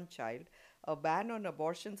families to 1 child, a ban on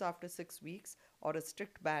abortions after 6 weeks, or a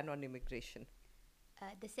strict ban on immigration.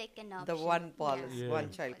 The second option. The one policy, Yeah. one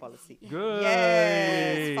child policy. Good.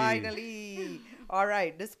 Yes, finally. All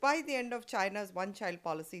right. Despite the end of China's one child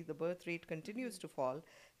policy, the birth rate continues to fall.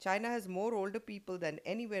 China has more older people than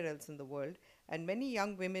anywhere else in the world, and many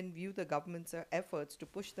young women view the government's efforts to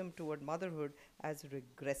push them toward motherhood as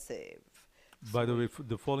regressive. By the way,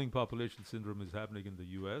 the falling population syndrome is happening in the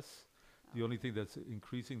U.S. The only thing that's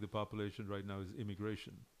increasing the population right now is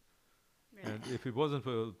immigration. And if it wasn't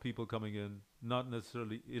for people coming in, not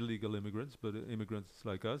necessarily illegal immigrants, but immigrants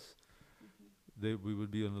like us, we would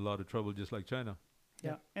be in a lot of trouble, just like China.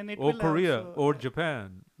 Yeah, and it or will Korea, also, or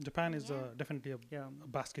Japan. Japan is definitely a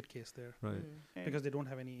basket case there. Right. Because they don't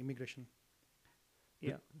have any immigration.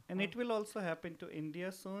 Yeah, and it will also happen to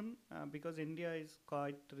India soon because India is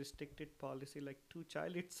quite restricted policy, like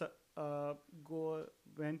two-child. It's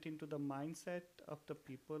went into the mindset of the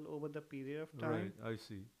people over the period of time. Right, I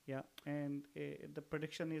see. Yeah, and the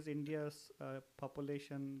prediction is India's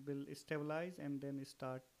population will stabilize and then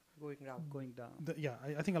start going down.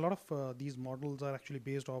 I think a lot of these models are actually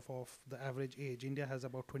based off of the average age. India has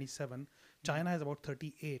about 27, China has about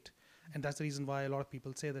 38, and that's the reason why a lot of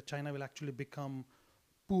people say that China will actually become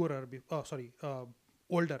older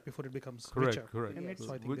before it becomes richer. Correct. And it's,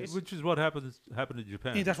 So I think Which is what happened in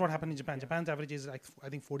Japan. Yeah, that's what happened in Japan. Japan's average is like I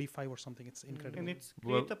think 45 or something. It's incredible. And it's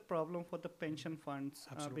create a problem for the pension funds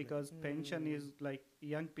because pension is like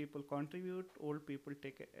young people contribute, old people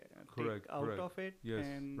take out of it. Yes,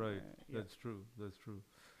 and, right. That's true.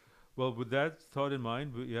 Well, with that thought in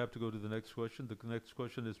mind, we have to go to the next question. The next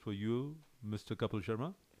question is for you, Mr. Kapil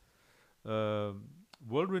Sharma.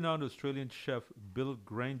 World-renowned Australian chef Bill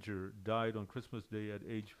Granger died on Christmas Day at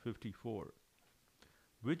age 54.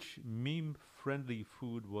 Which meme-friendly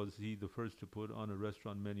food was he the first to put on a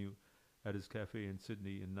restaurant menu at his cafe in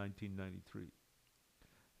Sydney in 1993?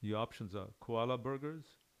 The options are koala burgers,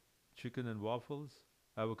 chicken and waffles,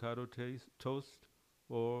 avocado toast,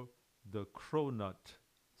 or the cronut,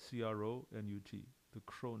 C-R-O-N-U-T, the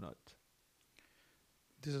cronut.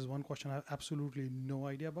 This is one question I have absolutely no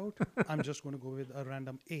idea about. I'm just going to go with a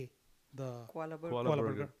random A, the koala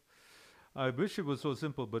burger. I wish it was so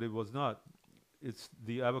simple, but it was not. It's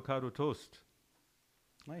the avocado toast.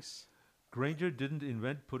 Nice. Granger didn't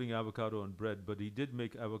invent putting avocado on bread, but he did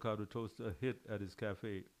make avocado toast a hit at his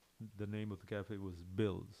cafe. The name of the cafe was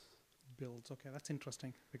Bill's. Bill's. Okay, that's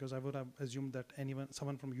interesting because I would have assumed that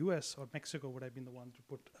someone from US or Mexico would have been the one to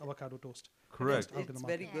put avocado toast. Correct. It's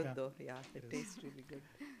very good though. Yeah, it tastes really good.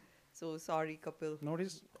 So sorry, Kapil. No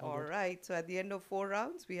worries. All right. So at the end of 4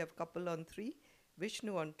 rounds, we have Kapil on 3,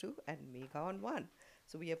 Vishnu on 2, and Megha on 1.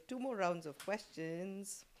 So we have 2 more rounds of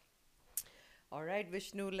questions. All right,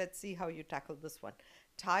 Vishnu, let's see how you tackle this one.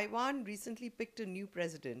 Taiwan recently picked a new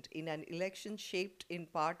president in an election shaped in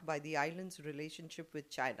part by the island's relationship with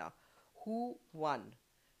China. Who won?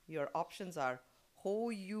 Your options are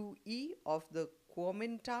Ho Yu-yi of the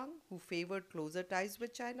Kuomintang, who favored closer ties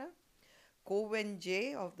with China, Ko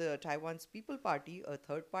Wen-jae of the Taiwan's People Party, a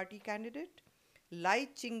third-party candidate, Lai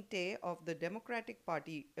Ching-te of the Democratic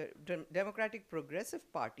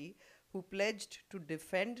Progressive Party, who pledged to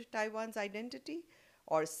defend Taiwan's identity,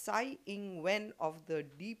 or Tsai Ing-wen of the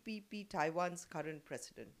DPP, Taiwan's current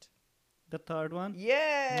president. The third one?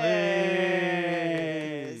 Yes!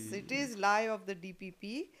 It is Lai of the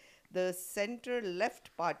DPP, the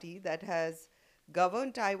center-left party that has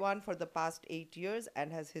governed Taiwan for the past 8 years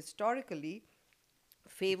and has historically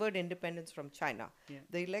favored independence from China. Yeah.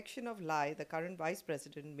 The election of Lai, the current vice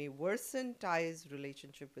president, may worsen Tai's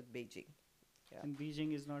relationship with Beijing. Yeah. And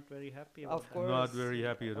Beijing is not very happy about that. Not very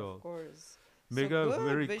happy at all. Of course. Megha, so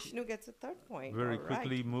good. Vishnu gets a third point. Very all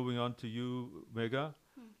quickly, right. moving on to you, Megha.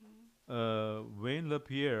 Wayne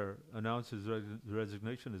LaPierre announced his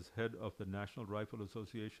resignation as head of the National Rifle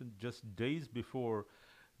Association just days before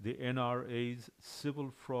the NRA's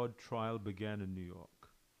civil fraud trial began in New York.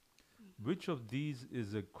 Which of these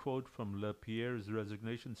is a quote from LaPierre's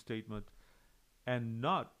resignation statement and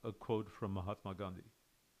not a quote from Mahatma Gandhi?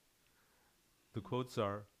 The quotes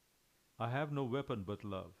are, "I have no weapon but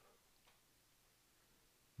love.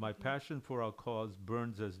 My passion for our cause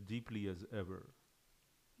burns as deeply as ever.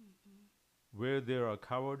 Where there are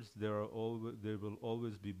cowards, there will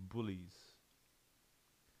always be bullies.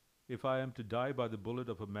 If I am to die by the bullet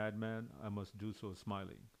of a madman, I must do so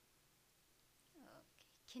smiling."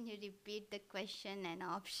 Okay. Can you repeat the question and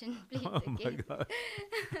option, please? Oh my God.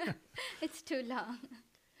 It's too long.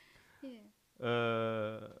 Yeah.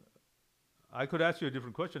 I could ask you a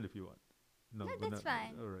different question if you want. No, that's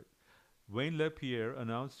fine. All right. Wayne LaPierre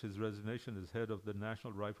announced his resignation as head of the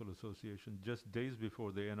National Rifle Association just days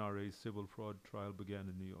before the NRA's civil fraud trial began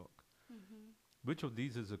in New York. Which of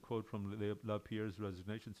these is a quote from LaPierre's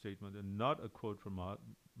resignation statement and not a quote from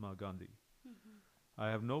Mahatma Gandhi? "I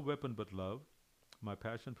have no weapon but love. My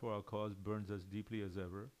passion for our cause burns as deeply as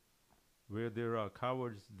ever. Where there are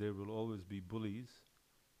cowards, there will always be bullies.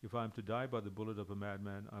 If I am to die by the bullet of a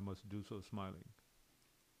madman, I must do so smiling."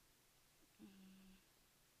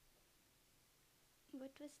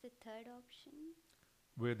 What was the third option?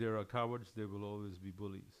 Where there are cowards, there will always be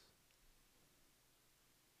bullies.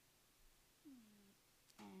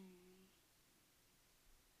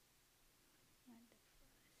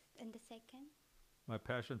 And the second? My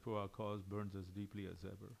passion for our cause burns as deeply as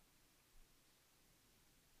ever.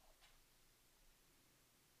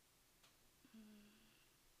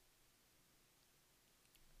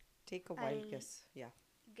 Take a wild I'll guess. Yeah.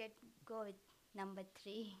 Go with number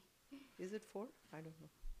 3. Is it 4? I don't know.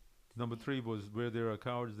 Number 3 was where there are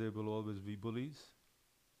cowards, there will always be bullies.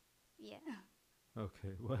 Yeah.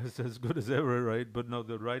 Okay, well, it's as good as ever, right? But no,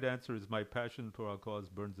 the right answer is my passion for our cause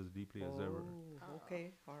burns as deeply as ever.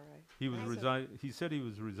 Okay, all right. He was He said he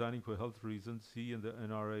was resigning for health reasons. He and the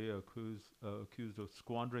NRA are accused of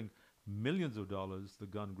squandering millions of dollars the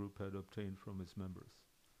gun group had obtained from its members.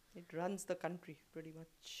 It runs the country pretty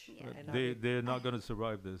much. Yeah. They're not going to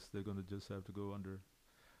survive this. They're going to just have to go under.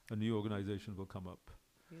 A new organization will come up.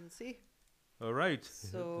 We'll see. All right.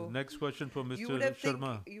 So the next question for Mr.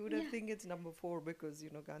 Sharma. You would have think it's number 4 because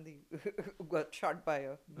Gandhi got shot by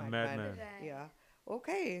a madman. Yeah.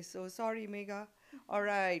 Okay. So sorry, Megha. All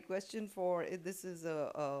right. Question 4. This is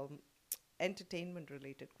a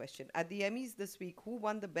entertainment-related question. At the Emmys this week, who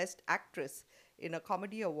won the Best Actress in a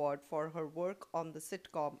Comedy Award for her work on the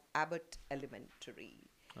sitcom Abbott Elementary?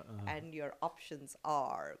 And your options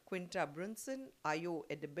are Quinta Brunson, Ayo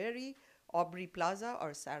Edebiri, Aubrey Plaza,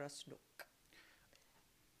 or Sarah Snook.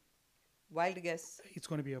 Wild guess. It's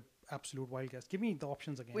going to be an absolute wild guess. Give me the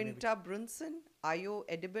options again. Quinta Brunson, Ayo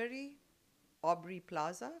Edebiri, Aubrey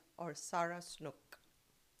Plaza, or Sarah Snook.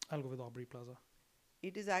 I'll go with Aubrey Plaza.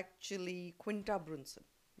 It is actually Quinta Brunson.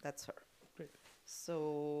 That's her. Great.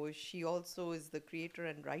 So she also is the creator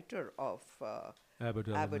and writer of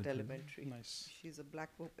Abbott Elementary. Nice. She's a black.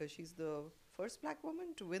 She's the first black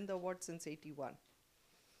woman to win the award since '81.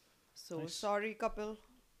 So nice. Sorry, Kapil.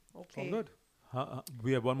 Okay. All good.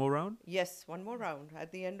 We have one more round? Yes, one more round.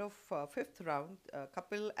 At the end of 5th round,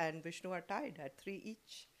 Kapil and Vishnu are tied at 3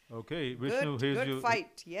 each. Okay, Vishnu, good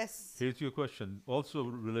fight. Yes. Here's your question, also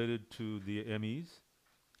related to the Emmys.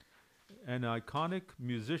 An iconic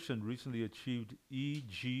musician recently achieved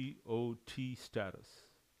EGOT status,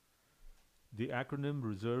 the acronym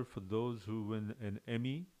reserved for those who win an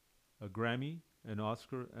Emmy, a Grammy, an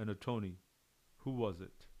Oscar, and a Tony. Who was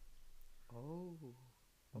it? Oh.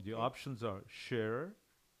 Okay. The options are Cher,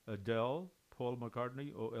 Adele, Paul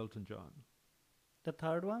McCartney, or Elton John. The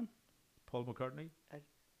third one? Paul McCartney?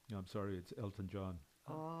 No, I'm sorry, it's Elton John.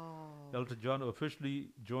 Oh. Elton John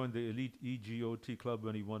officially joined the elite EGOT club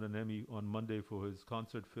when he won an Emmy on Monday for his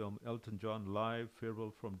concert film Elton John Live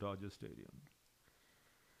Farewell from Dodger Stadium.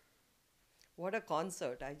 What a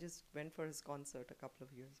concert. I just went for his concert a couple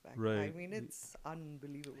of years back. Right. I mean, it's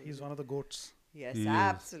unbelievable. He's one of the GOATs. Yes, he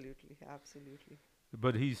absolutely. Absolutely.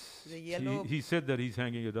 But he said that he's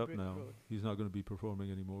hanging it up now. Road. He's not going to be performing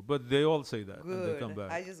anymore. But they all say that when they come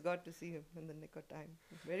back. I just got to see him in the nick of time.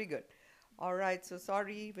 Very good. All right. So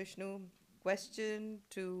sorry, Vishnu. Question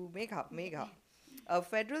to Megha. A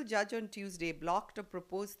federal judge on Tuesday blocked a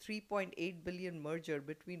proposed $3.8 billion merger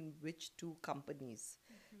between which 2 companies?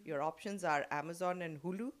 Your options are Amazon and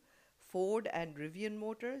Hulu, Ford and Rivian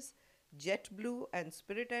Motors, JetBlue and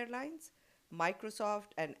Spirit Airlines,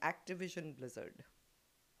 Microsoft and Activision Blizzard.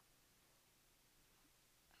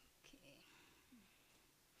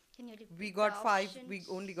 Can you repeat We got the 5. options? We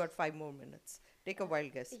only got 5 more minutes. Take a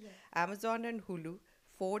wild guess. Yeah. Amazon and Hulu,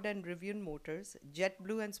 Ford and Rivian Motors,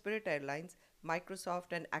 JetBlue and Spirit Airlines,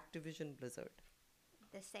 Microsoft and Activision Blizzard.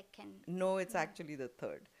 The second. No, it's actually the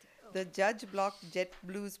third. The judge blocked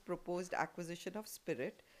JetBlue's proposed acquisition of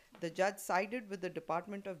Spirit. The judge sided with the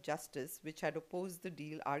Department of Justice, which had opposed the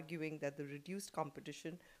deal, arguing that the reduced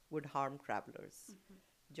competition would harm travelers.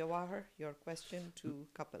 Jawahar, your question to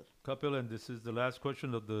Kapil. Kapil, and this is the last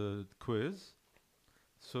question of the quiz.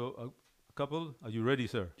 So, Kapil, are you ready,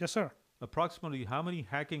 sir? Yes, sir. Approximately how many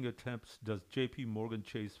hacking attempts does JP Morgan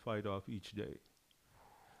Chase fight off each day?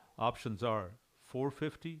 Options are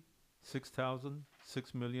 450, 6,000,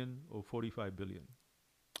 6 million, or 45 billion.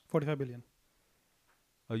 45 billion.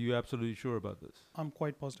 Are you absolutely sure about this? I'm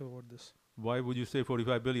quite positive about this. Why would you say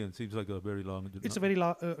 45 billion? Seems like a very long... It's a very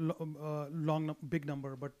big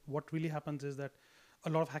number, but what really happens is that a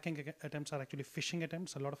lot of hacking attempts are actually phishing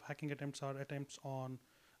attempts. A lot of hacking attempts are attempts on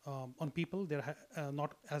people. There are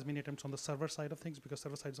not as many attempts on the server side of things because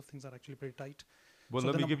server sides of things are actually pretty tight. Well, so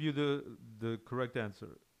let me give you the correct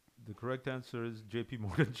answer. The correct answer is JP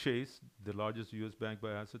Morgan Chase, the largest US bank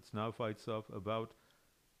by assets, now fights off about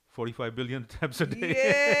 45 billion attempts a day.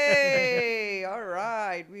 Yay! All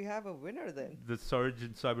right. We have a winner then. The surge in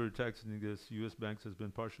cyber attacks in the US banks has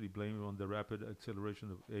been partially blamed on the rapid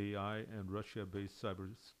acceleration of AI and Russia-based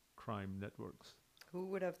cyber crime networks. Who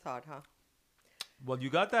would have thought, huh? Well,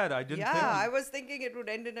 you got that. I didn't think. Yeah, I was thinking it would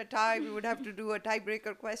end in a tie. We would have to do a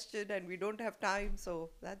tiebreaker question, and we don't have time.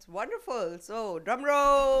 So that's wonderful. So drum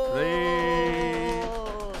roll.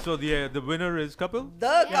 So the winner is Kapil?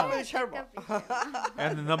 Kapil Sharma.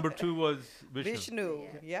 And the number 2 was Vishnu. Vishnu.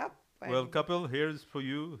 Yep. Well, Kapil, here's for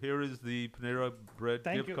you. Here is the Panera Bread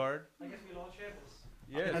Thank gift you. card. I guess we'll all share this.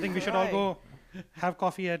 Yes. I think we should all go have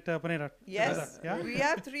coffee at Panera. Yes, Yeah? we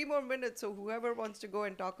have 3 more minutes, so whoever wants to go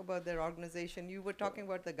and talk about their organization. You were talking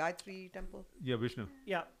about the Gayatri Temple. Yeah, Vishnu.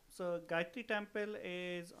 Yeah, so Gayatri Temple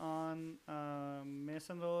is on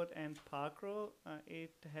Mason Road and Park Road.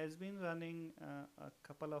 It has been running a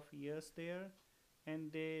couple of years there,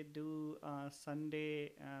 and they do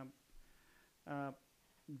Sunday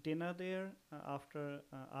dinner there after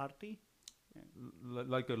Aarti.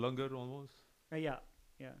 Like a langar almost? Yeah.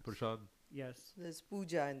 Prasad? Yes. There's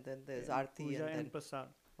puja and then there's Aarti Puja and then prasad.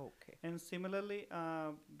 Okay. And similarly,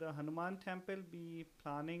 the Hanuman Temple be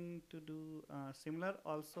planning to do similar.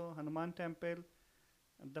 Also, Hanuman Temple,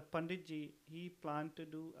 the Panditji, he planned to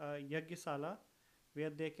do a Yajna where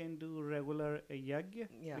they can do regular yajna.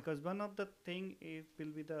 Yeah. Because one of the thing is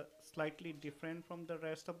will be the slightly different from the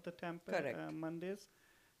rest of the temple Mondays,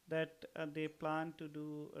 that they plan to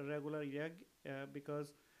do a regular yajna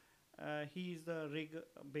because he is the Rig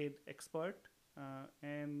Ved expert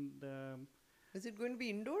and. Is it going to be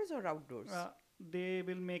indoors or outdoors? They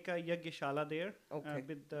will make a Yajna there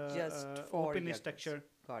with the Just for open yajnas. structure.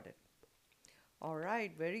 Got it. All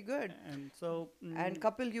right, very good. And so, and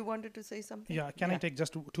Kapil, you wanted to say something? Yeah, can I take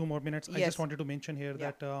just 2 more minutes? I Yes. just wanted to mention here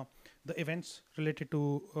that the events related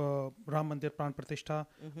to Ram Mandir Pran Pratishtha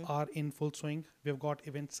are in full swing. We've got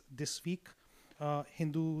events this week.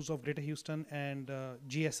 Hindus of Greater Houston and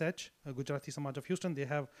GSH, Gujarati Samaj of Houston, they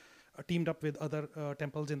have teamed up with other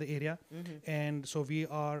temples in the area. And so we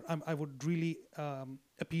are, I would really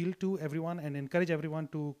appeal to everyone and encourage everyone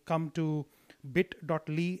to come to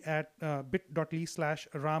bit.ly at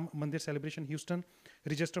bit.ly/Ram Mandir Celebration Houston.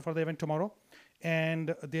 Register for the event tomorrow.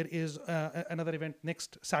 And there is another event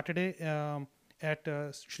next Saturday at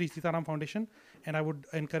Shri Sitaram Foundation. And I would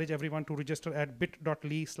encourage everyone to register at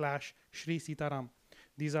bit.ly/Shri Sitaram.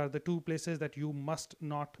 These are the 2 places that you must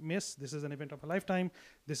not miss. This is an event of a lifetime.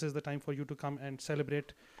 This is the time for you to come and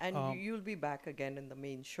celebrate. And you'll be back again in the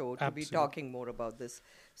main show to Absolutely. be talking more about this.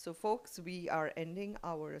 So, folks, we are ending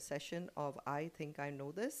our session of I Think I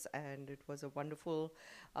Know This. And it was a wonderful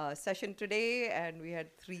session today. And we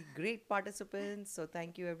had 3 great participants. So,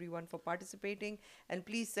 thank you, everyone, for participating. And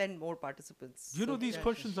please send more participants. You know, these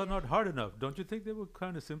questions are not hard enough. Don't you think they were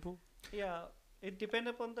kind of simple? Yeah, it depends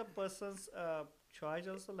upon the person's choice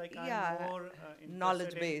also. Like Yeah, I'm more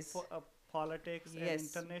knowledge interested in base. Politics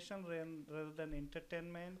Yes. and international rather than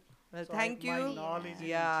entertainment. Well, So thank my you. knowledge is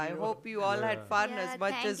Yeah, I zero. hope you all had fun Yeah, as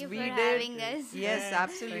much thank as you we for did. having us. Yes, Yeah,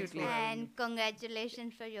 absolutely. And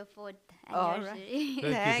congratulations for your 4th All anniversary.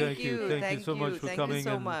 Thank you. Thank you so much for Thank coming. you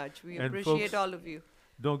so and- much. We and appreciate folks, all of you.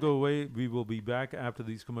 Don't go away. We will be back after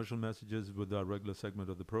these commercial messages with our regular segment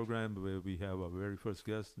of the program where we have our very first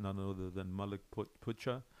guest, none other than Malik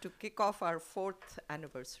Pucha. To kick off our 4th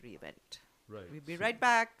anniversary event. Right. We'll be right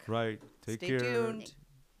back. Right. Take Stay care. tuned.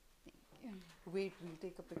 Wait, we'll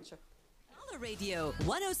take a picture. Radio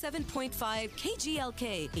 107.5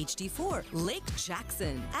 KGLK HD4 Lake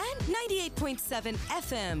Jackson and 98.7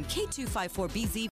 FM K254BZ